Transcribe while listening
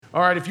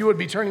All right, if you would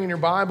be turning in your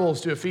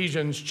Bibles to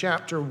Ephesians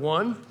chapter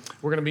 1,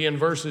 we're going to be in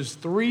verses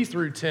 3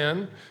 through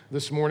 10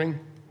 this morning,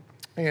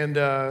 and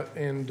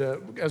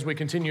as we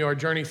continue our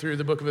journey through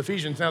the book of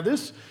Ephesians. Now,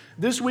 this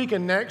week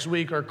and next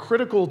week are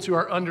critical to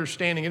our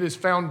understanding. It is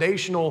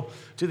foundational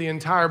to the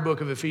entire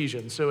book of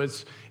Ephesians. So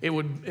it's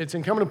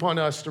incumbent upon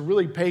us to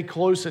really pay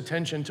close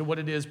attention to what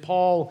it is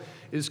Paul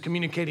is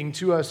communicating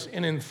to us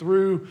in and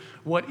through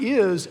what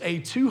is a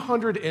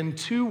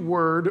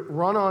 202-word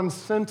run-on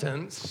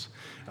sentence.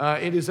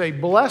 It is a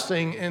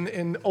blessing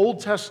in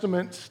Old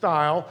Testament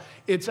style.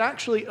 It's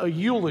actually a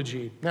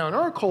eulogy. Now, in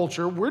our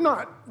culture, we're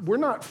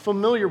not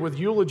familiar with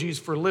eulogies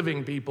for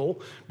living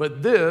people,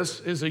 but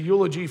this is a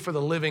eulogy for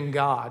the living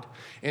God.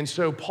 And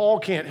so Paul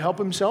can't help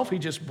himself. He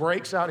just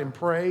breaks out in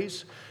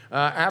praise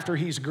after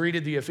he's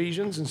greeted the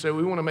Ephesians. And so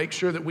we want to make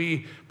sure that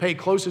we pay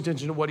close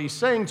attention to what he's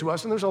saying to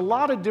us. And there's a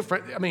lot of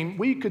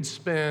we could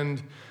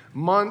spend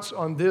months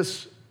on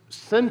this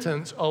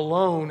sentence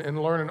alone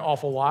and learn an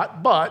awful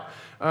lot, but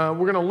we're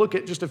going to look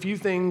at just a few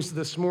things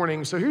this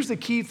morning. So here's the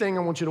key thing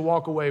I want you to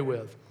walk away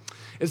with,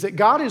 is that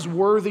God is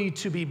worthy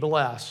to be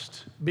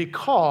blessed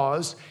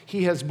because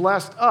he has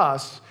blessed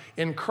us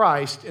in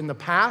Christ in the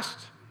past,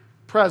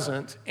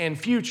 present, and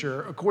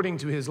future according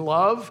to his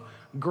love,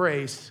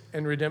 grace,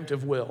 and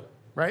redemptive will,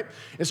 right?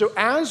 And so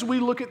as we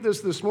look at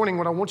this morning,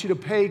 what I want you to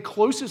pay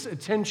closest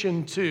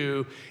attention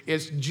to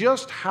is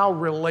just how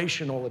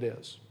relational it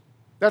is.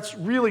 That's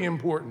really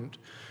important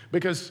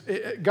because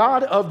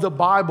God of the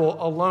Bible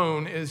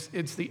alone he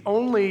is the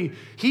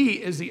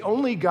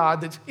only God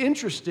that's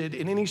interested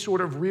in any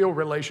sort of real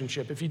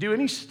relationship. If you do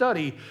any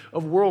study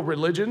of world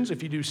religions,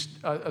 if you do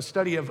a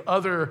study of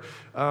other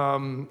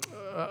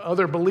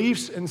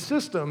beliefs and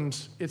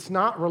systems, it's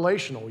not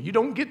relational. You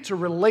don't get to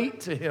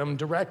relate to him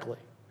directly,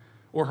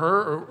 or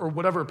her, or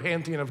whatever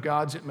pantheon of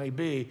gods it may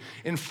be.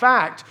 In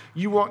fact,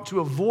 you want to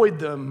avoid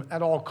them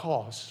at all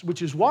costs,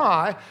 which is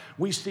why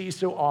we see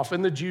so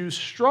often the Jews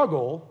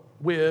struggle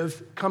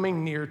with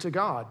coming near to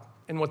God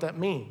and what that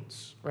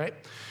means, right?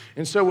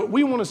 And so what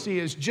we want to see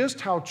is just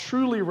how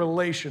truly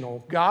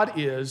relational God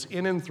is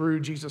in and through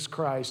Jesus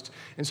Christ.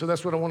 And so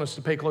that's what I want us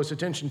to pay close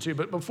attention to.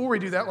 But before we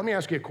do that, let me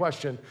ask you a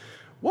question.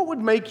 What would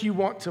make you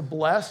want to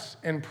bless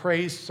and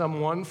praise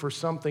someone for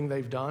something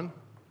they've done?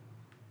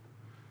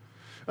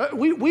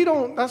 We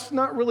don't, that's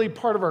not really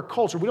part of our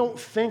culture. We don't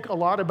think a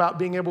lot about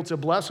being able to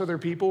bless other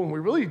people, and we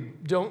really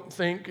don't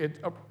think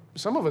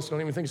some of us don't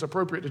even think it's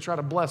appropriate to try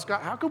to bless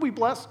God. How could we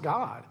bless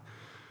God?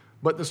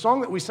 But the song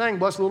that we sang,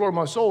 Bless the Lord,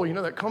 my soul,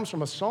 that comes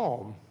from a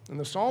psalm. And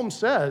the psalm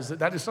says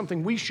that is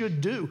something we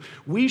should do.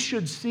 We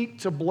should seek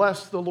to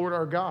bless the Lord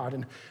our God.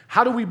 And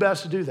how do we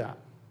best do that?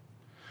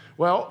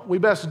 Well, we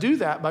best do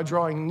that by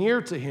drawing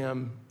near to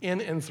him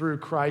in and through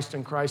Christ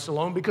and Christ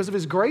alone because of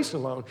his grace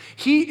alone.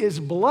 He is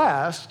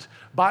blessed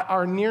by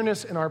our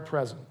nearness and our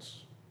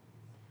presence.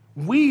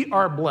 We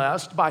are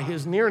blessed by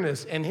his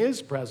nearness and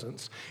his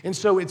presence. And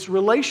so it's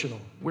relational.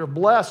 We're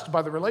blessed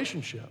by the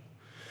relationship.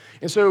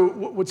 And so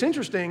what's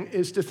interesting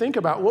is to think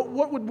about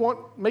what would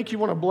make you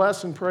want to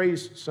bless and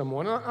praise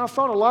someone. And I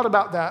thought a lot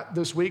about that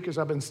this week as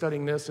I've been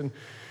studying this. And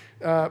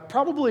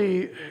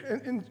probably,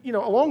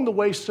 along the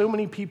way, so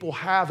many people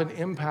have an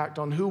impact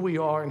on who we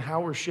are and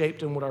how we're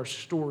shaped and what our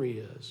story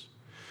is.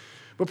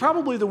 But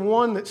probably the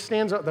one that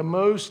stands out the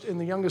most in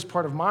the youngest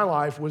part of my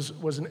life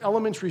was an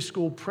elementary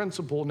school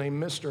principal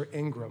named Mr.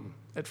 Ingram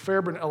at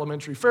Fairburn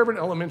Elementary. Fairburn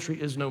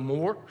Elementary is no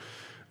more,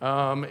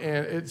 and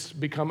it's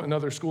become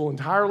another school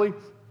entirely.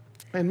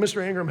 And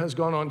Mr. Ingram has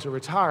gone on to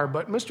retire.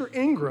 But Mr.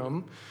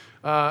 Ingram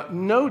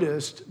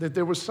noticed that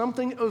there was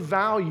something of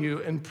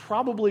value and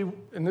probably,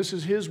 and this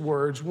is his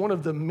words, one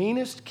of the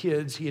meanest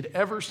kids he had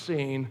ever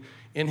seen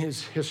in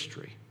his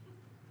history.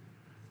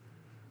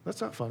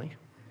 That's not funny.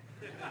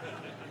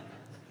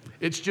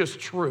 It's just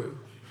true.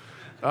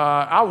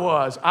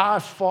 I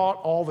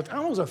fought all the time.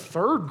 I was a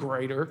third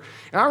grader.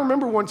 And I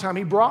remember one time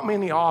he brought me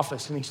in the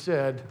office and he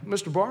said,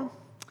 Mr. Barr,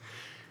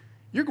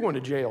 you're going to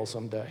jail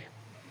someday.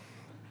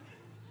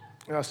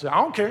 And I said,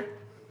 I don't care.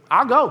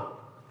 I'll go.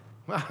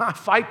 I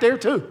fight there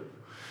too.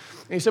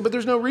 And he said, but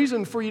there's no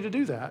reason for you to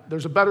do that.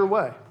 There's a better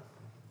way.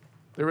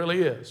 There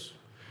really is.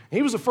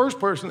 He was the first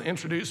person to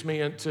introduce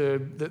me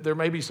into that there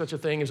may be such a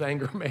thing as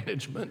anger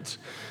management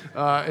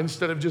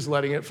instead of just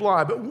letting it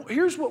fly. But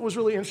here's what was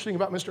really interesting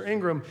about Mr.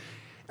 Ingram.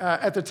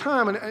 At the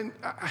time, and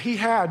he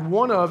had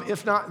one of,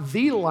 if not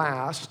the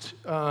last,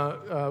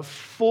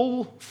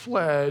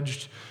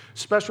 full-fledged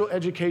special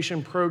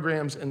education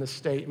programs in the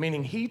state,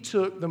 meaning he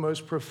took the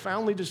most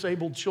profoundly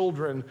disabled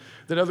children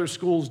that other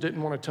schools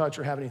didn't want to touch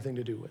or have anything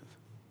to do with.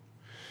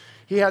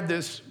 He had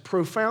this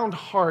profound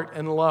heart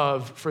and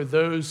love for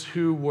those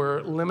who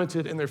were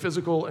limited in their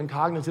physical and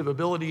cognitive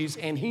abilities,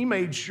 and he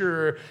made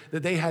sure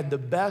that they had the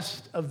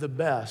best of the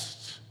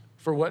best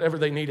for whatever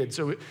they needed.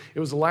 So it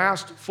was the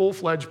last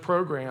full-fledged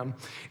program.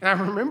 And I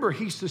remember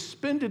he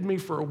suspended me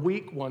for a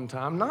week one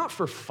time, not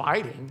for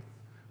fighting,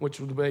 which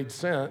would have made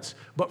sense,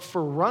 but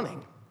for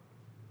running.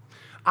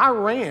 I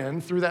ran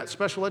through that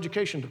special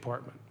education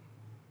department.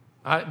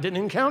 I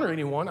didn't encounter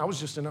anyone. I was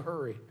just in a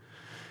hurry.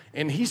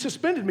 And he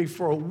suspended me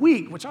for a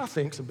week, which I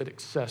think is a bit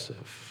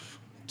excessive,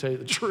 to tell you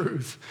the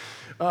truth.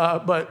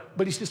 But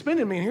he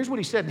suspended me, and here's what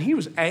he said, and he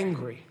was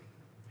angry.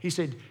 He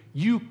said,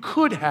 "You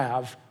could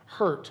have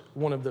hurt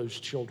one of those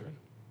children."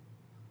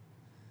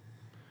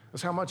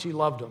 That's how much he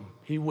loved them.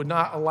 He would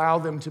not allow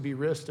them to be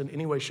risked in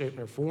any way, shape,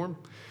 or form.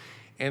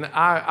 And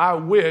I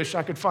wish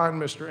I could find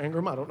Mr.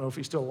 Ingram. I don't know if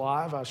he's still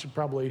alive. I should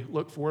probably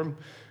look for him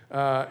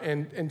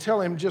and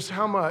tell him just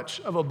how much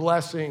of a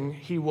blessing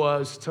he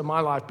was to my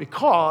life,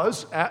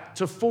 because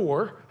to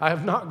 4, I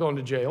have not gone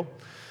to jail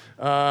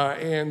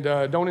and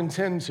don't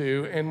intend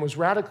to, and was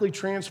radically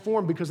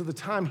transformed because of the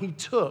time he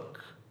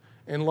took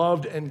and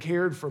loved and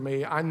cared for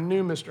me. I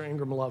knew Mr.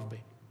 Ingram loved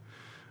me.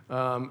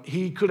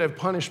 He could have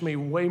punished me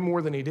way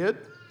more than he did.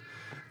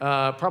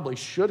 Probably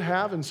should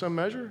have in some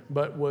measure,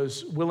 but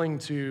was willing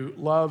to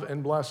love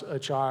and bless a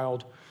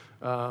child.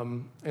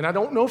 And I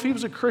don't know if he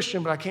was a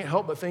Christian, but I can't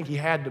help but think he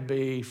had to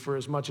be, for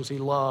as much as he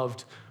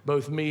loved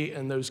both me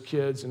and those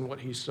kids and what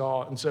he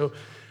saw. And so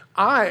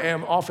I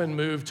am often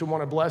moved to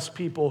want to bless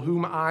people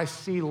whom I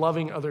see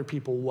loving other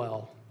people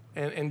well,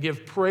 and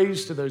give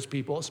praise to those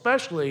people,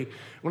 especially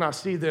when I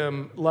see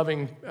them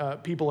loving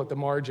people at the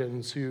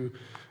margins who...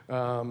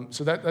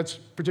 So that's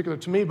particular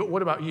to me, but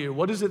what about you?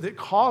 What is it that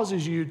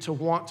causes you to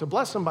want to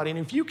bless somebody? And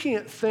if you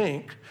can't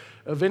think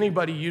of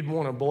anybody you'd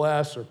want to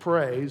bless or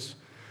praise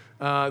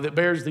that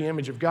bears the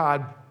image of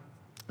God,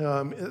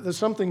 there's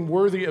something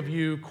worthy of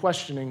you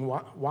questioning.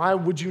 Why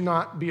would you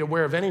not be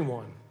aware of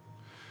anyone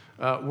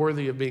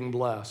worthy of being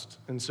blessed?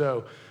 And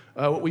so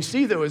what we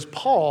see, though, is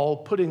Paul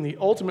putting the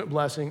ultimate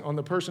blessing on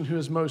the person who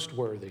is most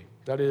worthy.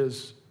 That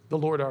is the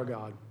Lord our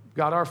God,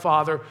 God our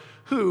Father,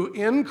 who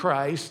in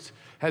Christ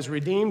has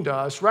redeemed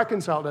us,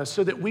 reconciled us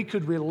so that we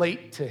could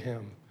relate to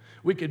him.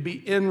 We could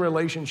be in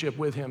relationship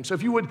with him. So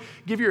if you would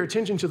give your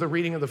attention to the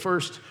reading of the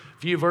first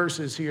few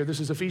verses here. This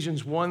is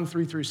Ephesians 1,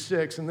 3 through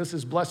 6, and this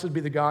is, "Blessed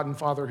be the God and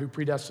Father who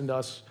predestined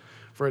us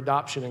for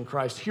adoption in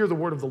Christ." Hear the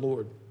word of the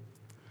Lord.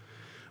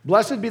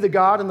 "Blessed be the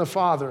God and the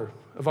Father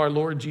of our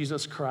Lord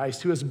Jesus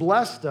Christ, who has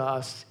blessed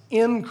us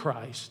in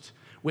Christ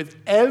with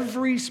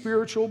every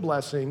spiritual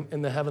blessing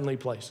in the heavenly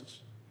places,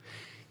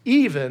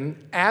 even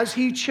as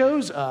he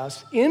chose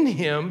us in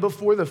him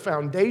before the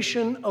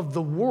foundation of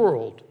the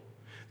world,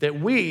 that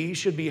we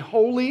should be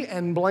holy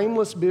and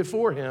blameless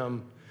before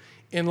him.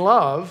 In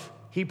love,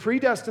 he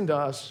predestined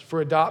us for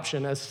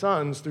adoption as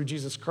sons through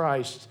Jesus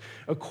Christ,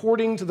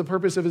 according to the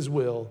purpose of his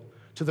will,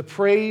 to the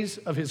praise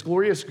of his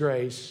glorious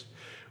grace,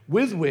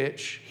 with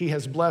which he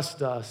has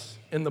blessed us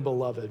in the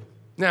beloved."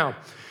 Now,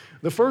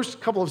 the first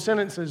couple of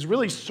sentences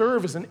really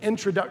serve as an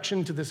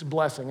introduction to this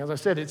blessing. As I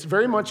said, it's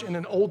very much in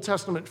an Old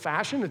Testament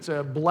fashion. It's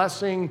a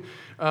blessing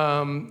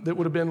that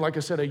would have been, like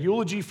I said, a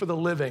eulogy for the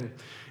living.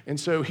 And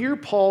so here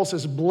Paul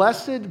says,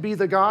 "Blessed be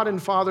the God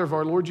and Father of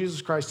our Lord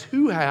Jesus Christ,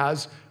 who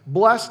has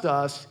blessed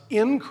us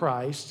in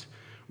Christ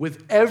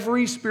with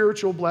every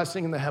spiritual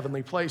blessing in the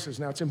heavenly places."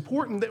 Now, it's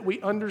important that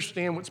we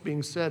understand what's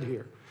being said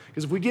here,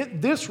 because if we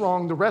get this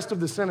wrong, the rest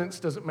of the sentence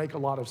doesn't make a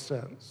lot of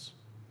sense.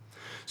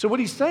 So what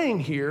he's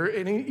saying here,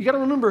 and you got to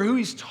remember who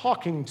he's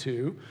talking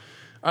to.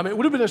 It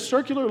would have been a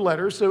circular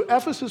letter, so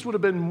Ephesus would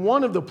have been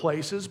one of the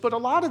places, but a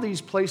lot of these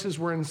places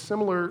were in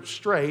similar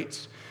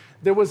straits.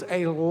 There was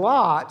a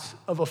lot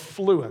of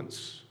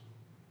affluence.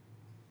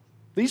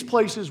 These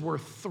places were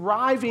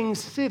thriving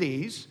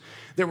cities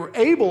that were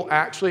able,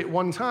 actually, at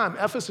one time,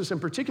 Ephesus in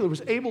particular,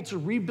 was able to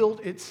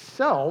rebuild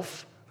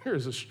itself.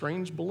 Here's a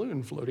strange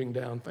balloon floating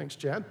down. Thanks,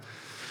 Chad.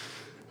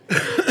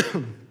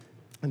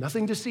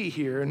 Nothing to see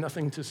here and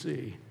nothing to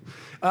see.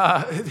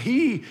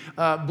 He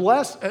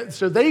blessed,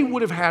 so they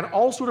would have had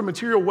all sort of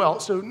material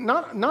wealth, so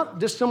not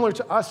dissimilar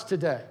to us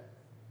today.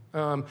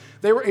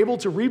 They were able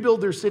to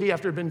rebuild their city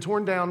after it had been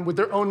torn down with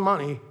their own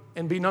money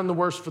and be none the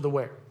worse for the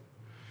wear.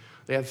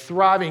 They had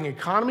thriving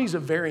economies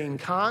of varying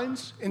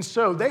kinds, and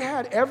so they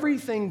had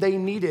everything they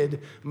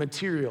needed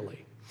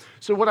materially.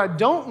 So what I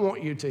don't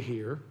want you to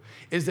hear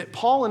is that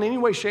Paul in any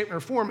way, shape, or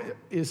form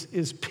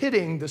is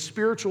pitting the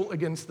spiritual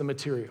against the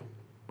material.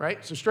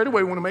 Right? So straight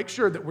away, we want to make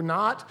sure that we're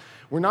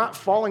not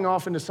falling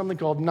off into something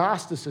called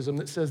Gnosticism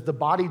that says the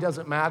body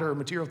doesn't matter or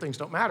material things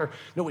don't matter.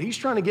 No, what he's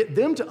trying to get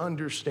them to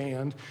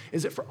understand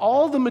is that for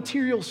all the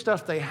material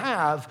stuff they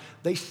have,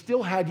 they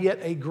still had yet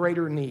a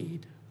greater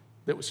need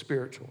that was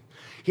spiritual.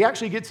 He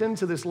actually gets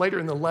into this later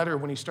in the letter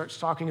when he starts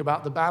talking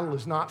about the battle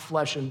is not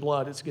flesh and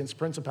blood, it's against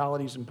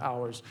principalities and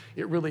powers.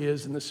 It really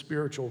is in the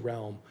spiritual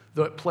realm,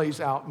 though it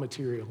plays out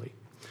materially.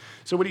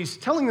 So what he's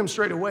telling them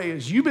straight away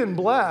is you've been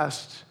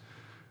blessed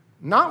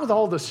not with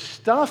all the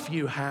stuff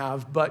you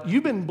have, but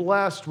you've been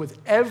blessed with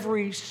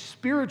every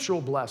spiritual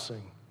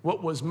blessing.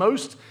 What was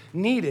most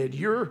needed,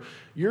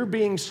 you're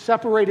being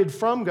separated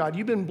from God.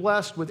 You've been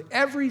blessed with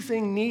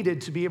everything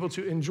needed to be able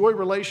to enjoy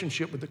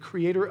relationship with the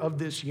creator of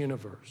this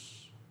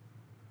universe.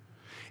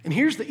 And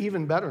here's the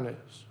even better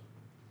news.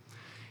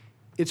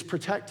 It's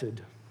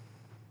protected.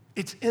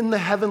 It's in the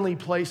heavenly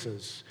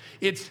places.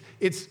 It's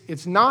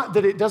not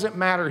that it doesn't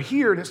matter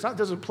here, and it's not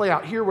doesn't play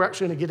out here. We're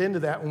actually going to get into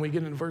that when we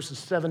get into verses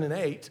 7 and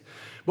 8.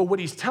 But what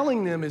he's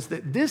telling them is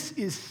that this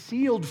is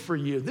sealed for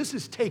you. This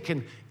is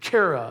taken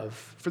care of.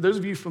 For those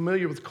of you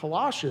familiar with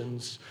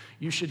Colossians,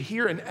 you should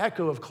hear an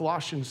echo of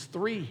Colossians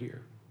 3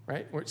 here,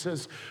 right? Where it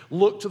says,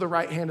 look to the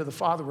right hand of the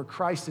Father where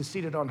Christ is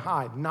seated on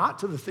high, not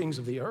to the things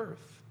of the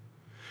earth,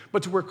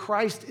 but to where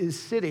Christ is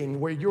sitting,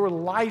 where your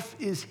life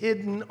is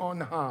hidden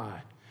on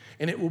high,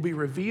 and it will be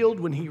revealed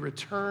when he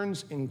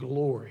returns in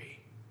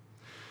glory.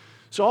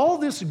 So all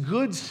this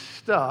good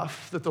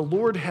stuff that the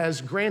Lord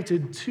has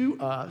granted to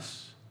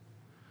us,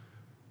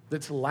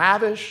 that's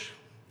lavish,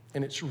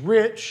 and it's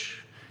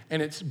rich,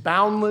 and it's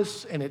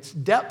boundless, and it's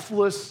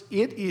depthless,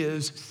 it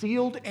is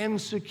sealed and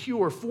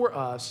secure for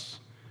us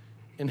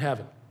in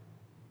heaven.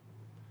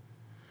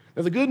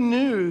 Now, the good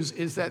news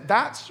is that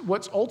that's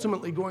what's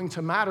ultimately going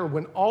to matter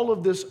when all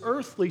of this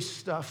earthly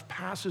stuff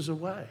passes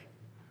away,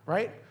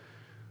 right?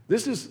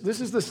 This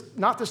is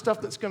not the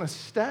stuff that's going to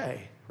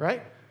stay,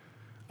 right?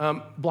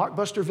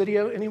 Blockbuster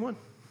video, anyone?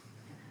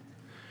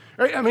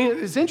 Right? I mean,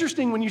 it's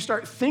interesting when you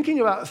start thinking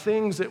about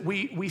things that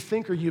we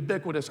think are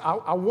ubiquitous.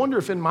 I wonder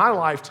if in my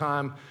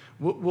lifetime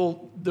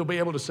they'll be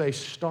able to say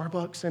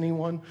Starbucks,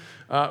 anyone?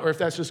 Or if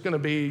that's just going to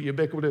be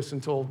ubiquitous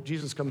until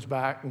Jesus comes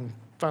back and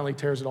finally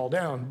tears it all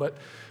down. But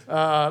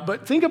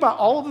think about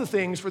all of the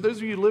things, for those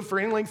of you who live for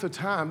any length of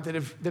time,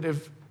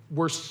 that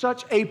were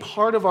such a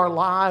part of our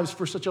lives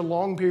for such a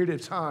long period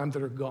of time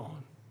that are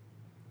gone.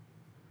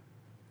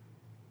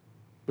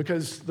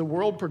 Because the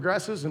world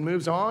progresses and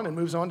moves on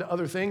to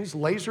other things.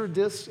 Laser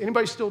discs.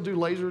 Anybody still do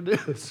laser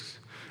discs?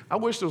 I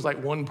wish there was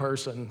like one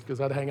person, because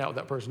I'd hang out with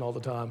that person all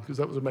the time, because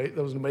that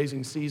was an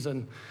amazing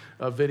season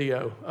of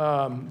video.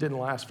 Didn't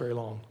last very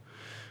long.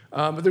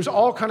 But there's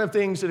all kind of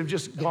things that have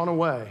just gone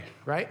away,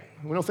 right?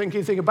 We don't think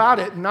anything about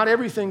it. Not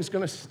everything's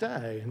going to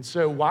stay. And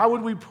so why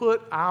would we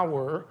put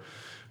our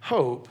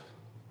hope,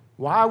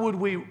 why would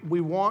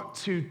we want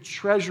to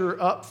treasure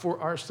up for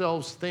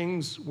ourselves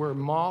things where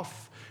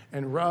moth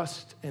and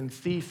rust and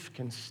thief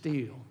can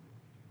steal?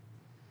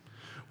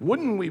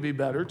 Wouldn't we be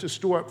better to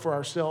store up for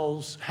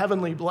ourselves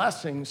heavenly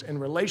blessings and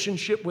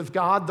relationship with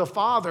God the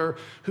Father,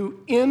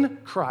 who in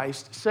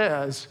Christ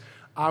says,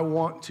 I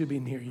want to be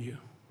near you,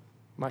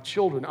 my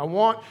children. I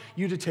want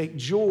you to take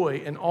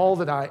joy in all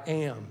that I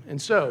am.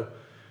 And so,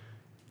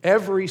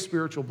 every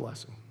spiritual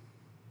blessing,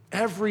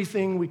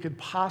 everything we could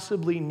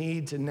possibly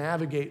need to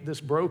navigate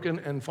this broken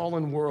and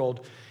fallen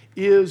world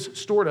is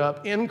stored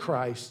up in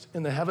Christ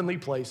in the heavenly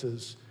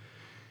places.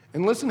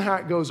 And listen how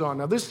it goes on.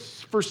 Now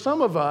this, for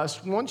some of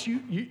us, once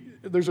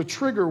there's a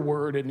trigger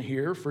word in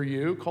here for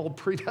you called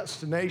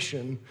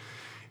predestination.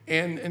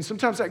 And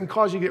sometimes that can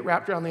cause you to get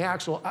wrapped around the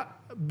axle.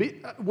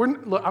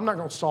 Look, I'm not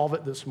going to solve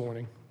it this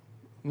morning.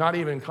 Not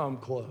even come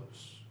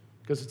close,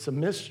 because it's a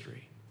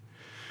mystery.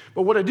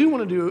 But what I do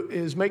want to do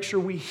is make sure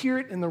we hear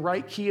it in the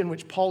right key in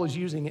which Paul is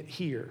using it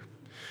here.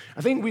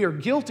 I think we are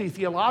guilty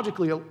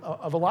theologically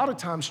of a lot of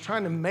times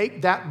trying to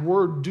make that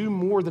word do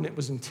more than it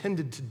was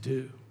intended to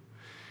do.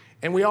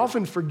 And we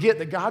often forget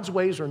that God's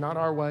ways are not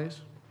our ways.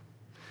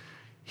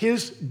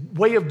 His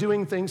way of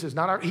doing things is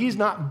not he's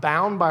not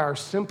bound by our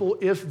simple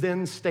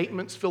if-then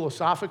statements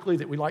philosophically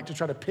that we like to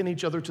try to pin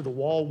each other to the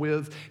wall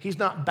with. He's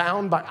not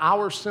bound by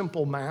our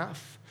simple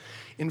math.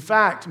 In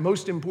fact,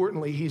 most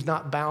importantly, he's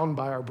not bound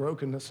by our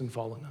brokenness and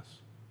fallenness.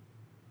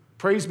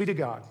 Praise be to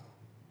God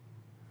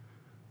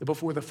that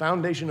before the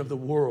foundation of the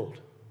world,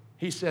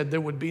 he said there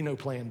would be no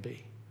plan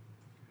B.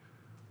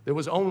 There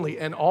was only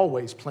and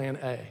always plan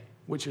A,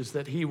 which is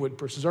that he would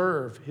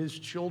preserve his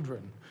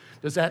children.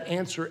 Does that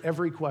answer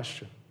every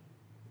question?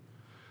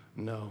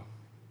 No.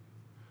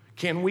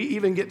 Can we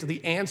even get to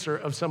the answer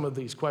of some of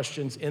these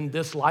questions in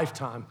this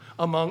lifetime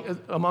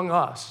among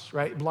us,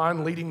 right?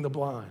 Blind leading the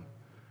blind.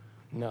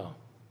 No.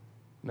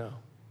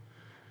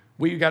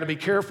 We've got to be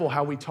careful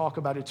how we talk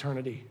about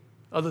eternity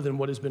other than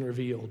what has been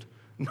revealed.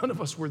 None of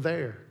us were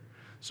there,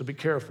 so be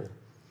careful.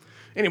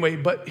 Anyway,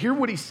 but hear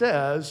what he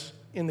says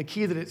in the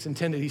key that it's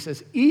intended. He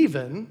says,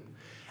 even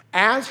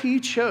as he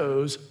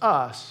chose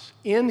us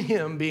in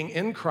him, being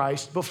in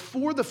Christ,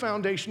 before the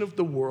foundation of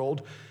the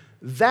world,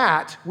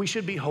 that we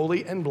should be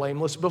holy and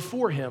blameless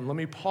before him. Let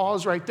me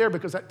pause right there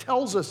because that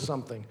tells us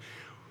something.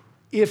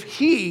 If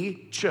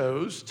he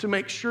chose to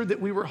make sure that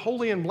we were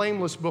holy and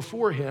blameless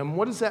before him,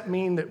 what does that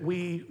mean that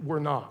we were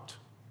not?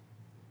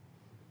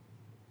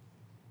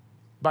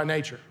 By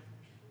nature.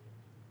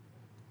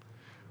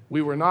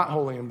 We were not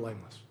holy and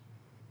blameless.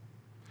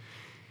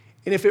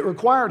 And if it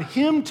required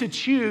him to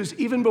choose,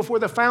 even before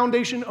the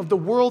foundation of the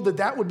world,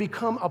 that would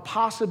become a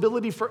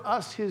possibility for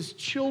us, his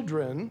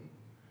children,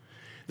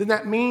 then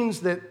that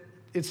means that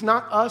it's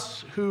not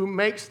us who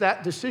makes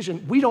that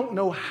decision. We don't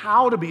know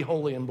how to be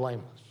holy and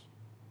blameless.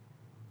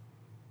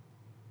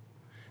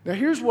 Now,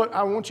 here's what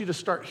I want you to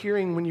start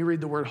hearing when you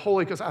read the word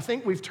holy, because I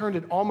think we've turned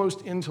it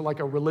almost into like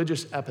a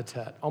religious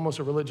epithet, almost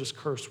a religious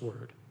curse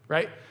word,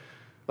 right?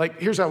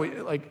 Like, here's how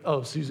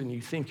oh, Susan, you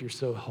think you're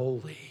so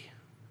holy.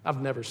 I've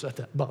never said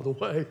that, by the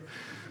way.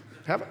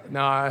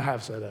 No, I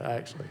have said it,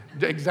 actually.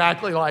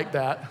 Exactly like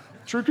that.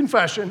 True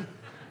confession,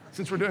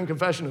 since we're doing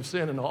confession of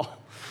sin and all.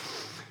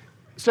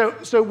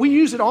 So we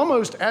use it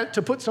almost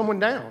to put someone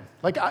down.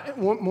 Like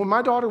when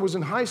my daughter was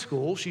in high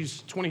school,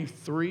 she's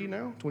 23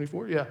 now,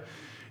 24, yeah.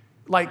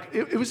 Like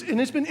it was, and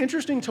it's been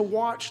interesting to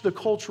watch the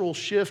cultural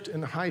shift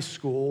in high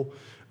school.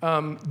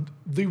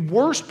 The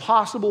worst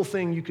possible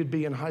thing you could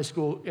be in high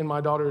school in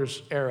my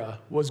daughter's era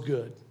was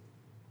good.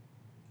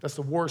 That's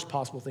the worst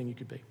possible thing you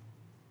could be.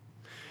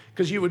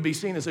 Because you would be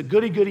seen as a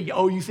goody-goody.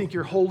 Oh, you think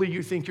you're holy,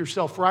 you think you're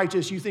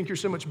self-righteous, you think you're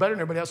so much better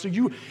than everybody else.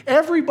 So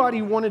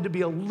everybody wanted to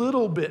be a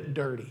little bit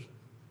dirty,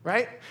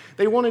 right?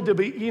 They wanted to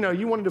be,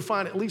 you wanted to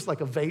find at least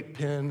like a vape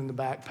pen in the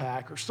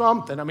backpack or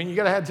something. I mean, you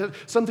got to have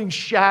something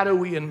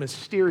shadowy and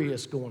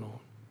mysterious going on,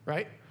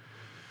 right?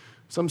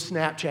 Some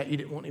Snapchat you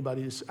didn't want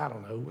anybody to, I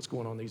don't know what's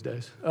going on these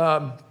days.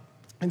 But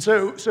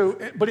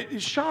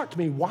it shocked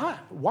me.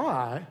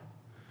 Why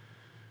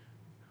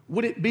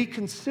would it be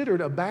considered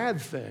a bad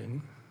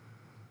thing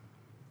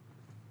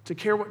to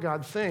care what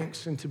God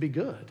thinks and to be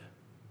good?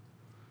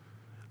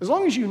 As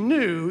long as you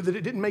knew that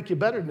it didn't make you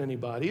better than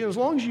anybody, and as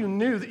long as you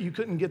knew that you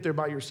couldn't get there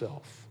by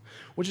yourself,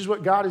 which is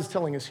what God is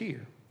telling us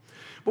here.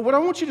 But what I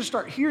want you to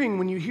start hearing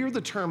when you hear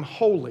the term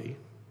holy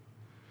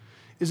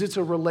is it's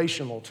a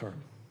relational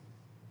term.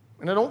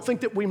 And I don't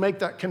think that we make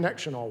that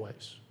connection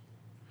always.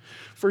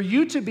 For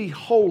you to be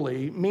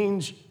holy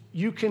means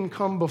you can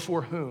come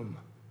before whom?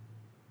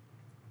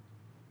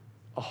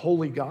 A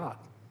holy God.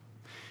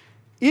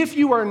 If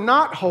you are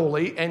not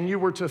holy and you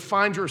were to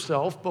find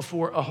yourself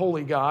before a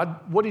holy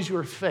God, what is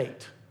your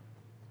fate?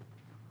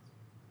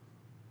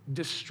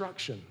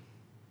 Destruction.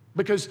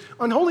 Because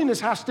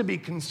unholiness has to be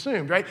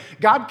consumed, right?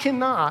 God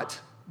cannot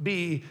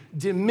be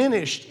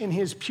diminished in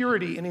his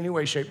purity in any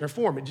way, shape, or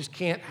form. It just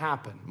can't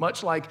happen.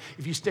 Much like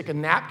if you stick a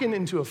napkin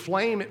into a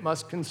flame, it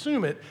must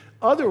consume it.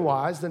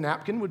 Otherwise, the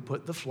napkin would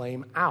put the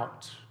flame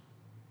out.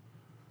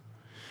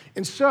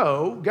 And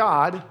so,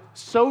 God,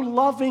 so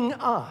loving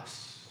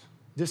us,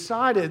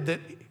 decided that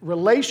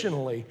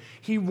relationally,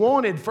 he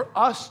wanted for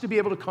us to be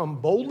able to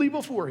come boldly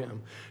before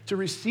him to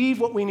receive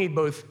what we need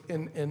both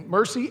in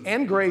mercy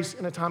and grace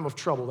in a time of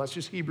trouble. That's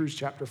just Hebrews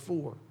chapter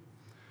 4.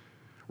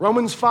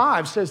 Romans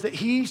 5 says that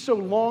he so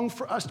longed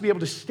for us to be able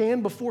to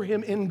stand before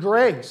him in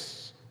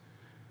grace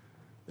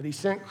that he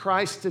sent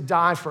Christ to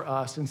die for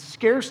us. And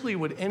scarcely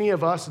would any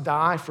of us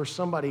die for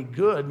somebody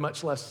good,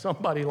 much less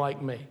somebody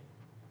like me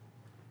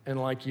and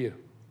like you.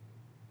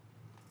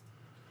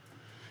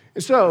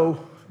 And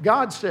so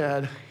God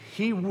said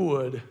he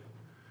would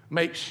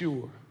make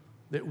sure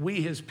that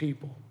we, his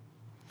people,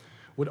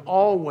 would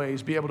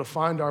always be able to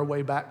find our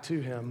way back to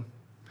him.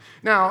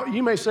 Now,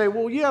 you may say,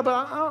 well, yeah, but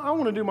I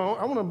want to do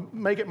I want to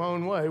make it my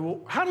own way.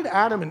 Well, how did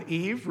Adam and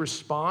Eve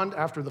respond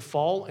after the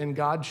fall and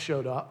God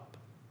showed up?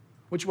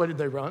 Which way did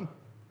they run?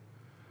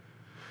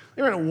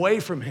 They ran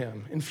away from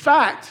him. In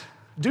fact,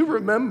 do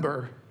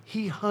remember,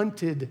 he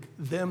hunted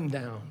them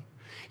down.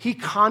 He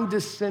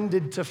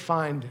condescended to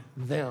find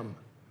them.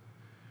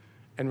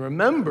 And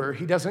remember,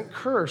 he doesn't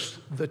curse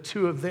the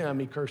two of them.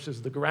 He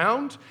curses the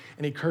ground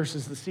and he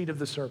curses the seed of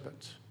the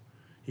serpent.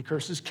 He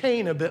curses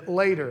Cain a bit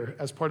later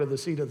as part of the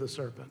seed of the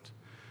serpent.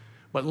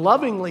 But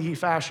lovingly, he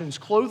fashions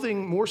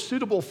clothing more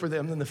suitable for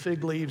them than the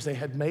fig leaves they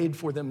had made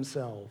for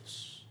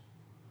themselves.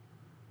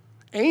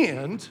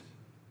 And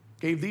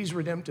gave these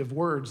redemptive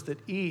words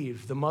that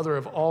Eve, the mother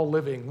of all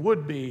living,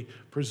 would be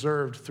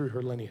preserved through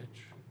her lineage.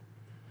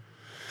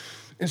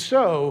 And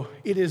so,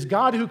 it is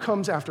God who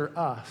comes after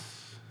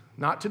us,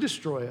 not to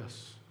destroy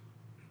us.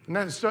 And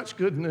that is such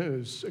good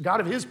news. A God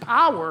of his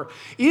power,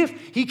 if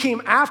he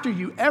came after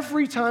you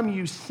every time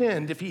you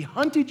sinned, if he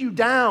hunted you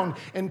down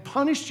and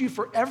punished you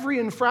for every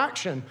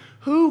infraction,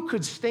 who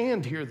could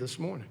stand here this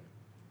morning?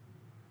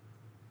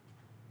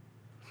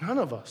 None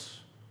of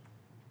us.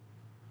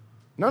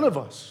 None of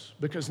us,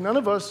 because none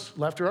of us,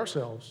 left to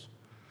ourselves,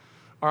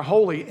 are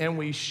holy, and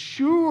we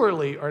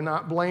surely are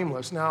not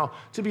blameless. Now,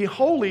 to be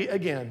holy,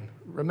 again,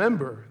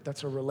 remember,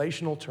 that's a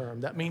relational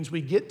term. That means we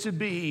get to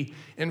be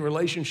in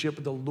relationship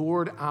with the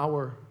Lord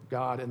our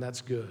God, and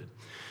that's good.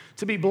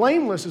 To be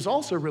blameless is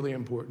also really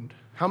important.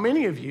 How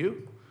many of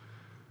you,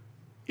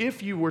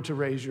 if you were to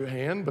raise your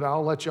hand, but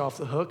I'll let you off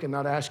the hook and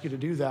not ask you to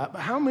do that,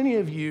 but how many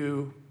of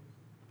you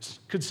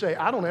could say,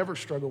 I don't ever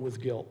struggle with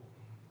guilt?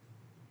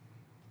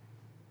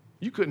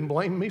 You couldn't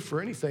blame me for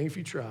anything if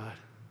you tried.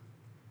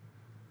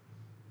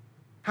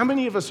 How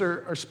many of us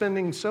are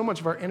spending so much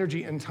of our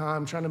energy and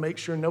time trying to make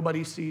sure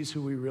nobody sees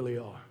who we really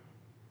are?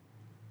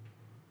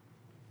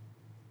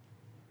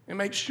 And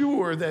make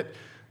sure that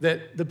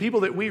the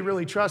people that we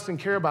really trust and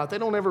care about, they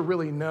don't ever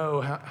really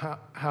know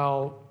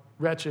how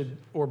wretched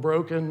or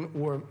broken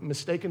or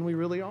mistaken we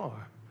really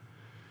are.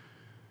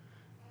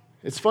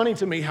 It's funny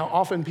to me how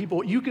often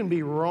you can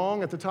be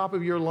wrong at the top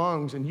of your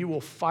lungs and you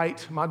will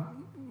fight.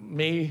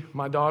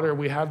 My daughter,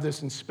 we have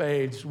this in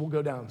spades. We'll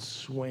go down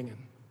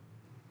swinging.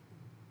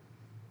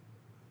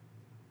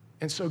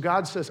 And so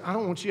God says, I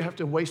don't want you to have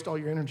to waste all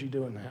your energy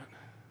doing that.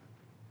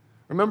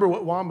 Remember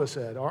what Wamba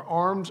said, our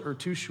arms are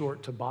too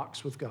short to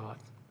box with God.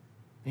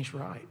 And he's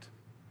right.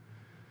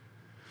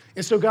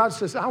 And so God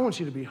says, I want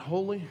you to be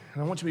holy,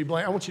 and I want you to be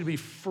blameless. I want you to be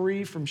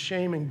free from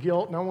shame and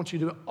guilt, and I want you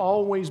to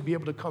always be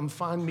able to come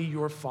find me,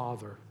 your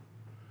Father.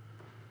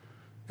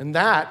 And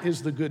that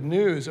is the good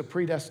news of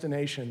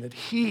predestination, that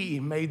he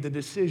made the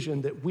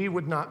decision that we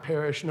would not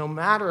perish, no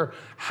matter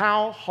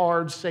how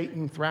hard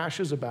Satan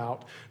thrashes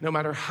about, no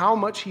matter how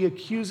much he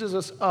accuses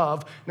us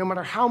of, no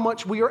matter how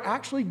much we are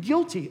actually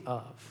guilty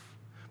of.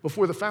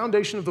 Before the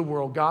foundation of the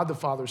world, God the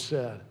Father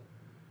said,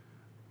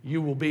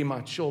 you will be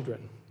my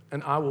children,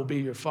 and I will be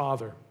your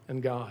Father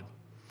and God.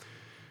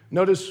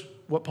 Notice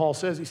what Paul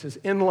says. He says,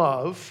 in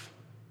love,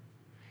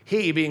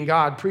 he, being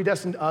God,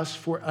 predestined us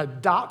for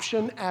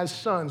adoption as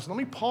sons. Let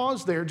me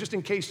pause there just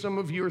in case some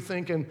of you are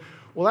thinking,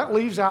 well, that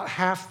leaves out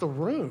half the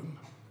room.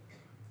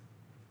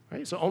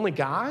 Right? So only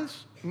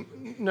guys?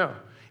 No.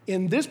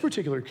 In this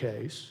particular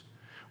case,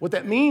 what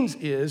that means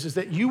is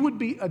that you would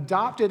be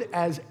adopted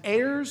as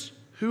heirs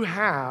who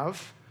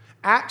have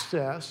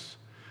access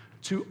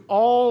to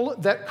all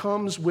that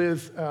comes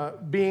with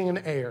being an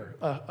heir,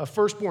 a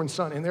firstborn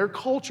son. In their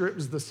culture, it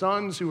was the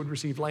sons who would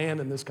receive land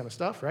and this kind of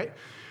stuff, right?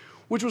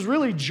 Which was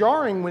really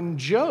jarring when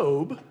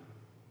Job,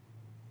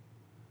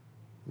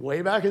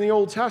 way back in the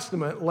Old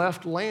Testament,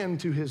 left land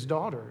to his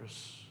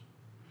daughters.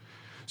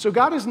 So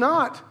God is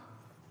not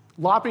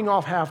lopping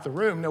off half the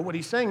room. No, what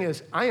he's saying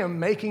is, I am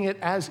making it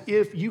as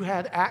if you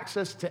had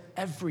access to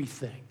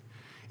everything.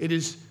 It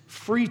is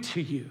free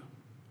to you.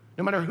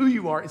 No matter who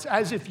you are, it's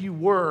as if you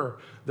were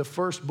the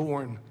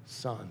firstborn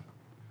son.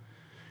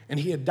 And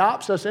he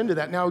adopts us into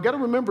that. Now, we've got to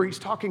remember, he's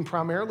talking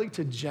primarily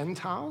to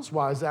Gentiles.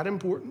 Why is that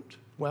important?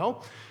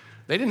 Well,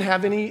 they didn't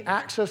have any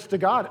access to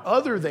God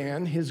other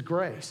than his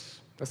grace.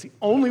 That's the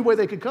only way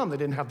they could come. They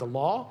didn't have the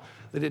law.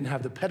 They didn't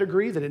have the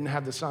pedigree. They didn't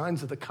have the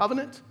signs of the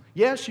covenant.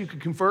 Yes, you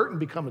could convert and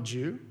become a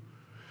Jew,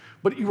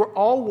 but you were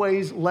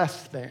always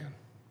less than.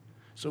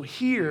 So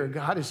here,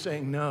 God is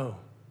saying, no.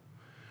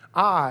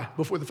 I,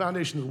 before the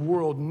foundation of the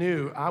world,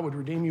 knew I would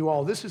redeem you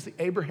all. This is the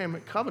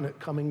Abrahamic covenant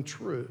coming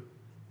true.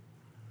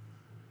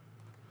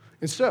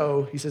 And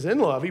so, he says, in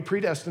love, he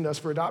predestined us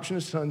for adoption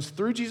as sons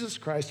through Jesus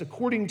Christ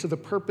according to the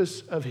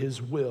purpose of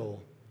his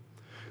will.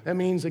 That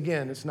means,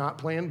 again, it's not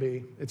plan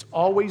B. It's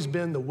always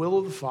been the will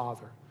of the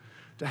Father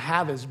to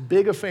have as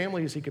big a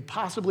family as he could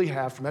possibly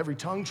have from every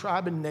tongue,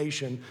 tribe, and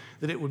nation,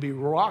 that it would be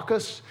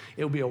raucous,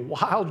 it would be a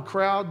wild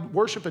crowd.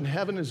 Worship in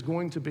heaven is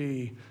going to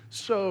be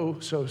so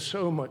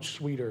much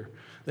sweeter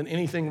than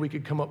anything we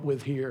could come up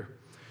with here.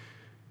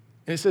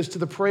 And it says, to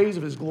the praise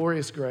of his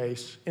glorious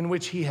grace, in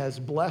which he has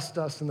blessed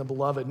us in the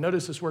beloved.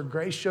 Notice this word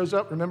grace shows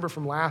up. Remember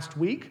from last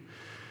week,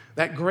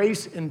 that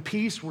grace and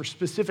peace were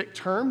specific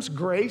terms.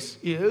 Grace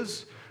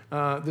is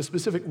the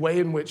specific way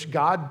in which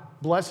God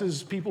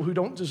blesses people who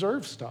don't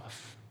deserve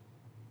stuff.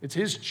 It's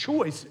his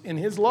choice in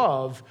his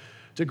love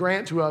to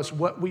grant to us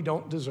what we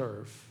don't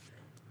deserve,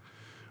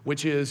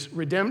 which is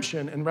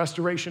redemption and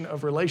restoration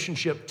of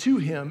relationship to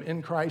him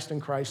in Christ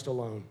and Christ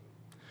alone.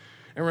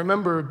 And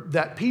remember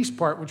that peace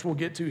part, which we'll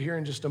get to here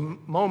in just a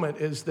moment,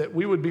 is that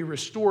we would be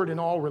restored in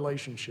all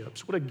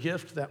relationships. What a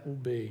gift that will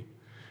be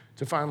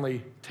to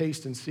finally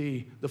taste and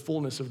see the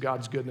fullness of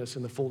God's goodness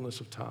in the fullness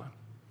of time.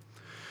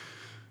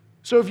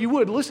 So if you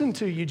would, listen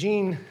to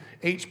Eugene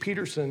H.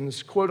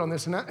 Peterson's quote on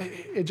this. And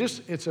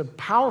it's a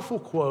powerful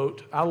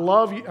quote. I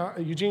love,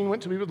 Eugene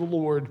went to be with the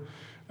Lord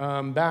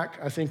back,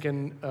 I think,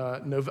 in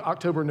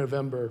October,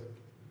 November.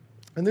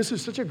 And this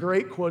is such a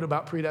great quote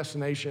about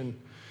predestination.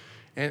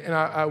 And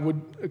I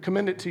would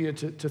commend it to you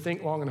to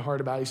think long and hard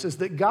about it. He says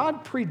that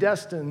God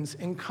predestines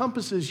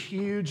encompasses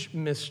huge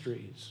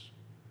mysteries.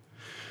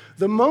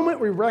 The moment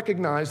we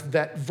recognize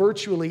that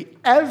virtually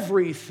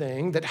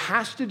everything that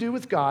has to do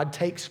with God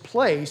takes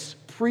place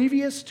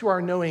previous to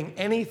our knowing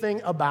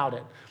anything about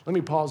it. Let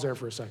me pause there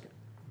for a second.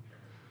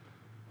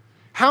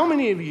 How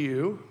many of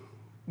you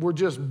were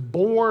just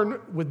born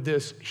with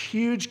this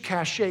huge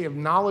cachet of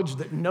knowledge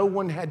that no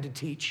one had to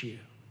teach you?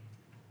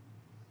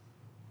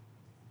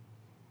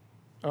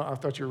 Oh, I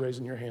thought you were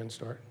raising your hand,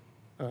 Start.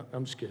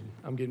 I'm just kidding.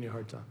 I'm giving you a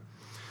hard time.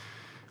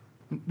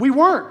 We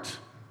weren't.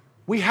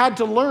 We had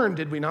to learn,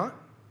 did we not?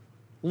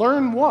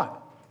 Learn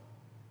what?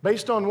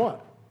 Based on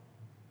what?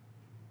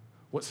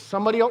 What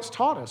somebody else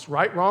taught us,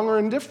 right, wrong, or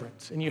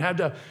indifferent. And you had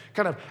to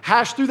kind of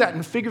hash through that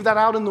and figure that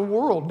out in the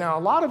world. Now, a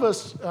lot of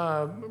us,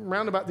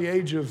 around about the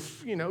age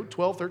of,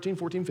 12, 13,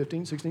 14,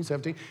 15, 16,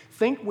 17,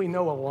 think we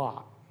know a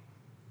lot.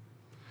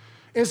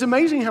 And it's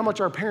amazing how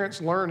much our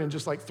parents learn in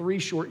just like 3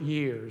 short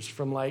years,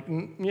 from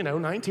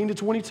 19 to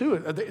 22.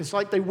 It's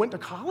like they went to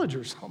college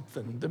or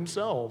something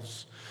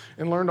themselves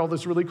and learned all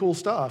this really cool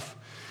stuff.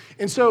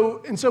 And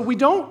so we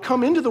don't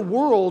come into the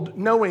world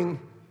knowing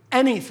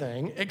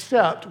anything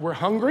except we're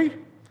hungry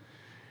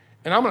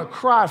and I'm going to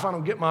cry if I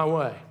don't get my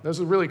way. Those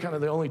are really kind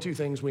of the only 2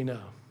 things we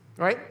know,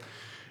 right?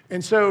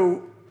 And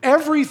so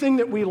everything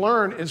that we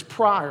learn is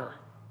prior.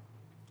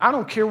 I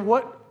don't care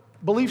what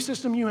belief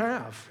system you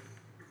have.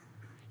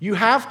 You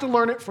have to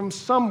learn it from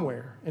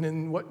somewhere. And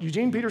in what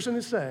Eugene Peterson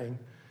is saying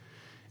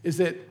is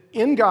that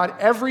in God,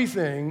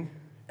 everything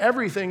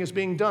is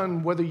being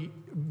done whether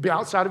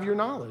outside of your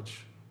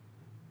knowledge.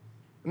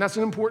 And that's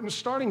an important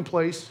starting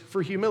place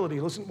for humility.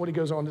 Listen to what he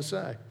goes on to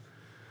say.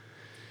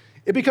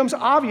 It becomes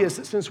obvious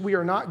that since we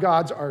are not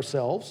gods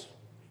ourselves,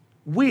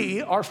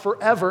 we are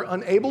forever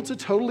unable to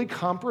totally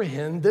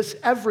comprehend this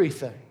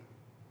everything.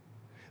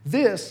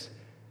 This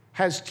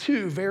has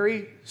two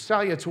very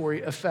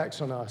salutary effects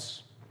on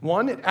us.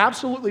 One, it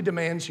absolutely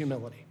demands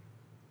humility.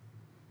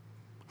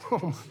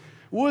 Oh,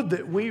 would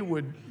that we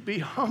would be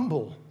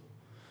humble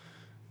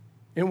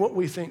in what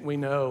we think we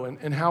know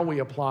and how we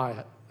apply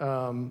it.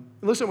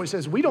 Listen to what he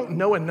says. We don't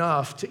know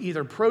enough to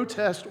either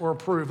protest or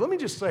approve. Let me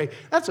just say,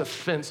 that's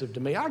offensive to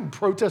me. I can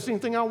protest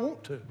anything I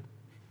want to.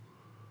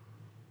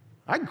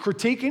 I can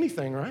critique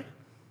anything, right?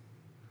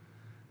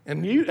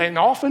 And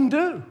often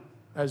do,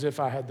 as if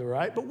I had the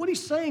right. But what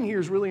he's saying here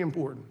is really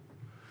important.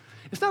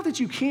 It's not that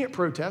you can't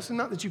protest and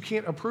not that you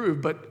can't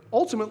approve, but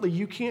ultimately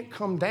you can't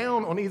come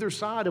down on either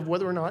side of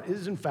whether or not it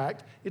is in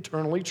fact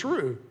eternally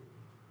true.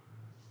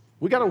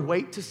 We got to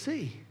wait to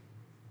see.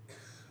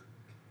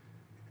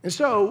 And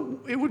so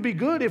it would be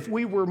good if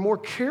we were more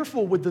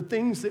careful with the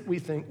things that we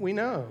think we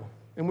know,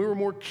 and we were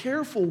more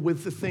careful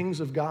with the things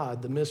of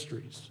God, the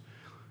mysteries.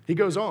 He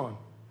goes on.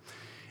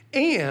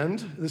 And,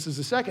 this is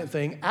the second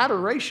thing,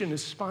 adoration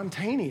is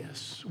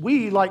spontaneous.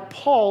 We, like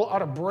Paul, ought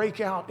to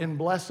break out in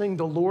blessing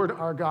the Lord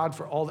our God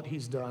for all that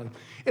he's done.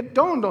 It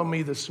dawned on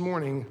me this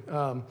morning.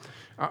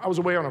 I was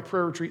away on a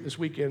prayer retreat this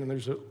weekend, and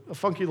there's a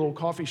funky little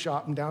coffee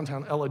shop in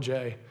downtown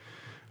LJ.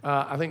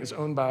 I think it's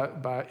owned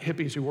by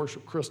hippies who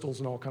worship crystals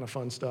and all kind of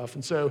fun stuff.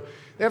 And so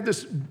they have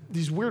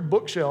these weird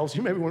bookshelves.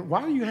 You may be wondering,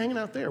 why are you hanging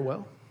out there?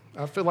 Well,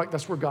 I feel like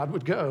that's where God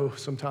would go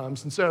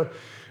sometimes. And so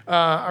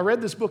I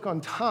read this book on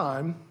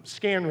time,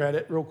 read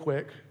it real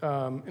quick,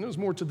 and it was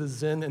more to the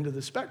Zen end of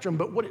the spectrum.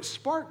 But what it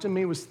sparked in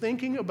me was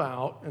thinking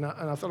about, and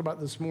I thought about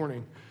this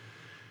morning,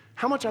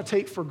 how much I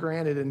take for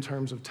granted in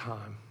terms of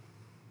time.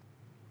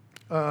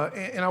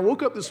 And I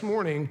woke up this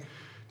morning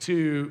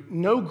to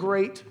no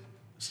great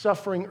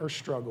suffering or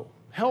struggle.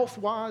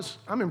 Health-wise,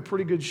 I'm in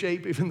pretty good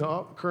shape, even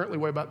though I currently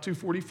weigh about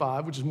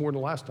 245, which is more than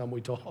the last time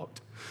we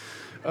talked.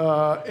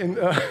 I don't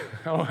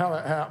know how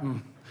that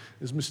happened.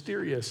 It's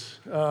mysterious.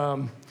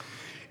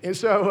 And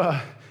so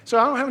I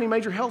don't have any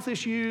major health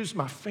issues.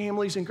 My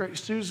family's in great.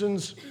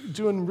 Susan's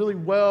doing really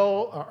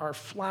well. Our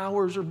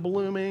flowers are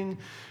blooming.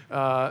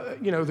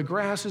 The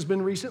grass has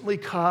been recently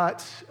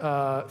cut.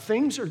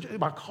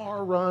 My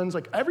car runs.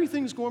 Like,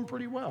 everything's going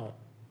pretty well.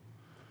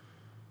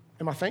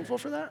 Am I thankful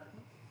for that?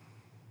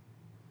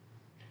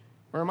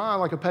 Or am I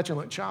like a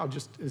petulant child?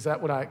 Is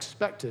that what I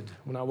expected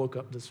when I woke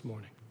up this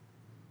morning?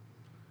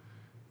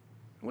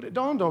 What it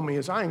dawned on me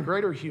is I, in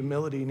greater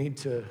humility, need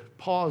to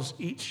pause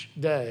each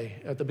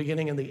day at the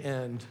beginning and the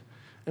end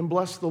and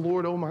bless the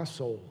Lord, O my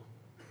soul.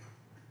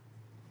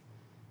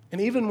 And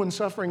even when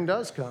suffering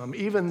does come,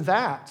 even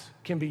that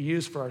can be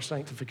used for our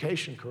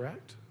sanctification,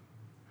 correct?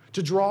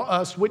 To draw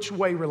us which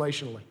way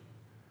relationally?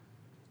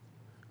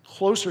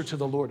 Closer to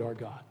the Lord our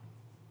God.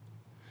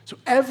 So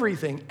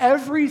everything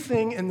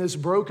in this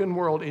broken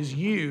world is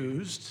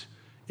used,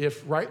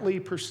 if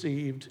rightly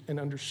perceived and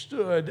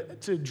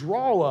understood, to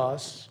draw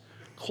us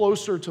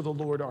closer to the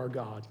Lord our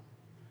God.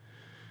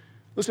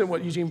 Listen to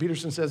what Eugene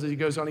Peterson says as he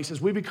goes on. He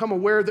says, we become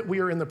aware that we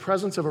are in the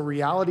presence of a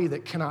reality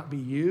that cannot be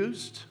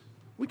used.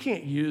 We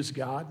can't use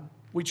God.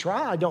 We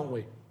try, don't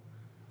we?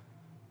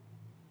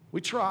 We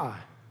try,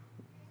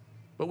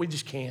 but we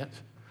just can't.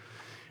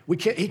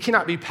 He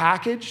cannot be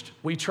packaged.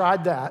 We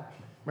tried that,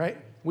 right?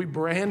 We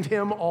brand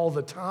him all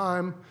the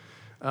time.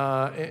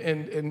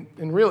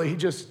 And really,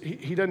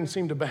 he doesn't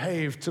seem to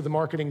behave to the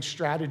marketing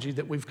strategy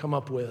that we've come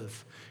up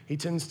with. He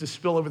tends to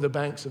spill over the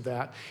banks of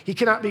that. He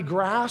cannot be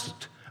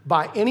grasped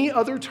by any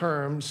other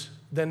terms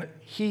than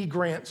he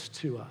grants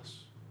to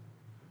us.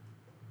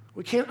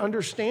 We can't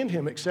understand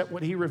him except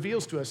what he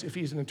reveals to us if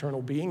he's an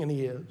eternal being, and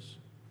he is.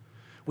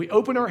 We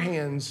open our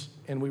hands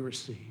and we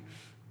receive.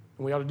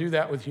 And we ought to do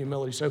that with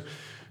humility.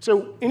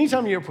 So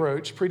anytime you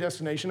approach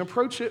predestination,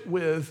 approach it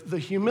with the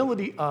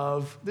humility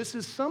of, this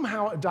is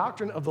somehow a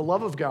doctrine of the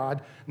love of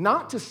God,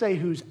 not to say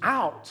who's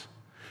out,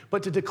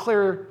 but to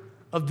declare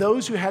of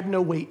those who had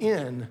no way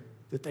in,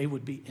 that they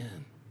would be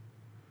in.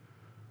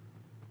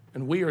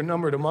 And we are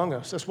numbered among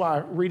us. That's why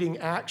reading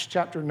Acts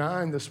chapter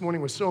 9 this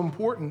morning was so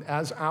important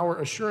as our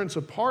assurance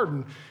of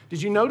pardon.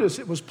 Did you notice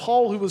it was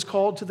Paul who was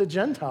called to the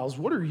Gentiles?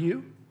 What are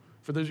you?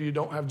 For those of you who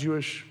don't have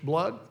Jewish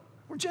blood,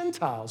 we're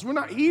Gentiles. We're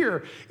not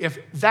here if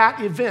that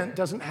event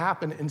doesn't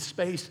happen in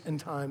space and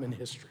time and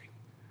history.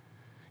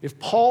 If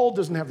Paul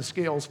doesn't have the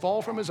scales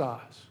fall from his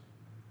eyes,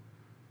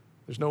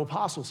 there's no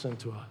apostle sent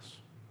to us.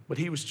 But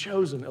he was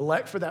chosen,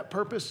 elect for that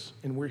purpose,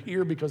 and we're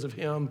here because of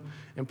him,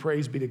 and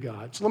praise be to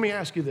God. So let me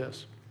ask you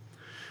this.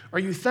 Are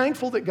you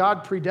thankful that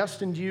God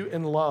predestined you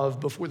in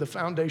love before the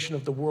foundation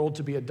of the world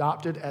to be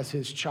adopted as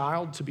his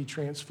child, to be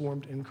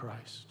transformed in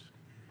Christ?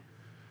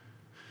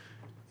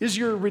 Is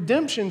your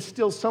redemption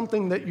still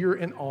something that you're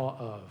in awe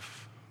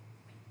of?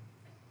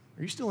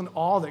 Are you still in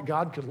awe that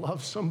God could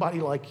love somebody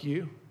like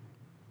you?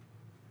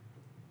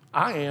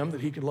 I am,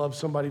 that he could love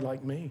somebody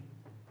like me.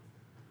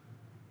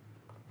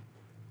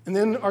 And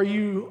then are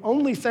you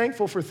only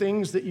thankful for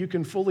things that you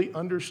can fully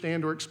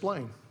understand or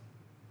explain?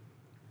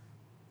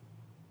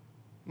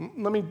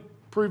 Let me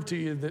prove to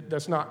you that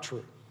that's not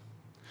true.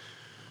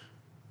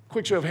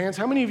 Quick show of hands.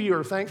 How many of you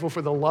are thankful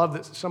for the love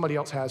that somebody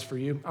else has for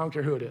you? I don't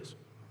care who it is.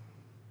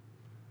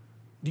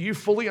 Do you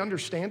fully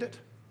understand it?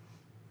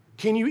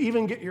 Can you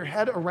even get your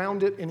head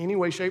around it in any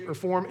way, shape, or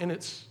form in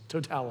its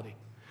totality?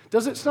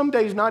 Does it some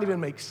days not even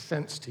make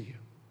sense to you?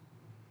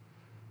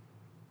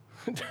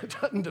 It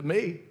doesn't to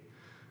me.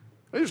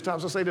 There's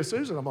times I say to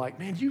Susan, I'm like,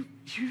 man, you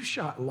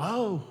shot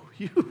low.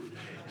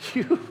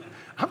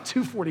 I'm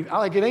 240.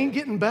 It ain't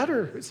getting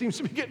better. It seems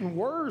to be getting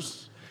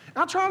worse.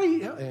 I'll try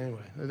to,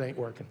 anyway, it ain't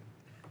working.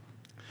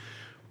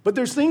 But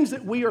there's things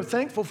that we are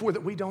thankful for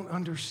that we don't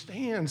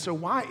understand. So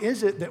why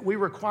is it that we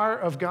require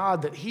of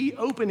God that he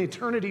open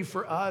eternity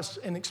for us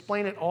and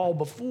explain it all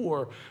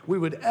before we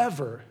would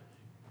ever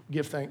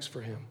give thanks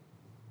for him?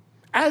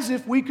 As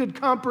if we could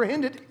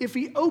comprehend it if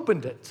he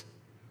opened it.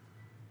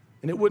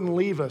 And it wouldn't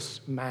leave us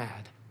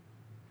mad.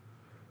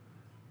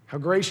 How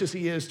gracious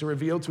he is to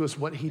reveal to us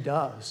what he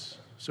does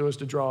so as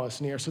to draw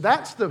us near. So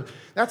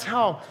that's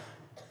how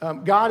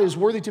God is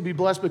worthy to be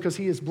blessed, because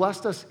he has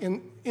blessed us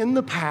in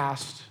the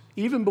past,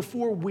 even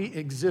before we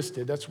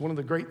existed. That's one of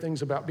the great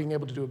things about being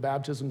able to do a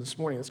baptism this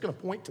morning. It's going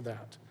to point to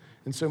that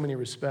in so many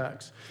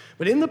respects.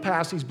 But in the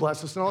past, he's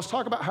blessed us. And let's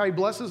talk about how he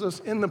blesses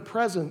us in the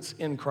presence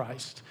in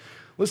Christ.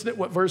 Listen to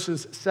what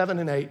verses 7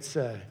 and 8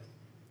 say.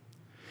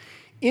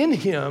 In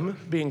him,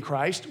 being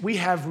Christ, we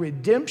have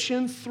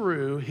redemption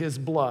through his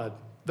blood,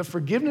 the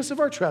forgiveness of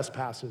our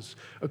trespasses,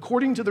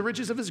 according to the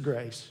riches of his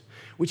grace,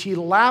 which he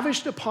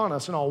lavished upon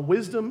us in all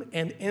wisdom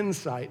and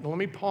insight. Now, let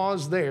me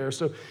pause there.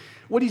 So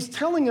what he's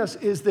telling us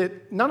is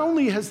that not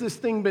only has this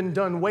thing been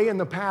done way in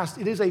the past,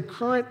 it is a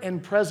current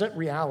and present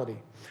reality.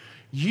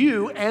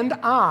 You and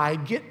I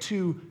get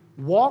to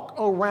walk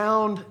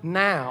around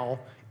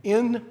now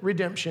in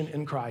redemption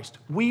in Christ.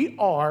 We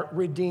are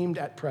redeemed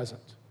at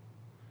present.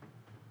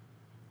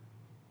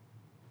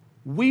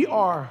 We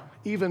are,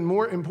 even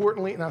more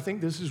importantly, and I think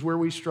this is where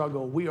we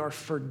struggle, we are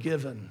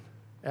forgiven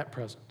at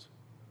present.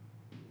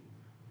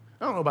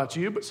 I don't know about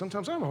you, but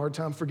sometimes I have a hard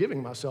time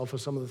forgiving myself for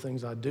some of the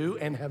things I do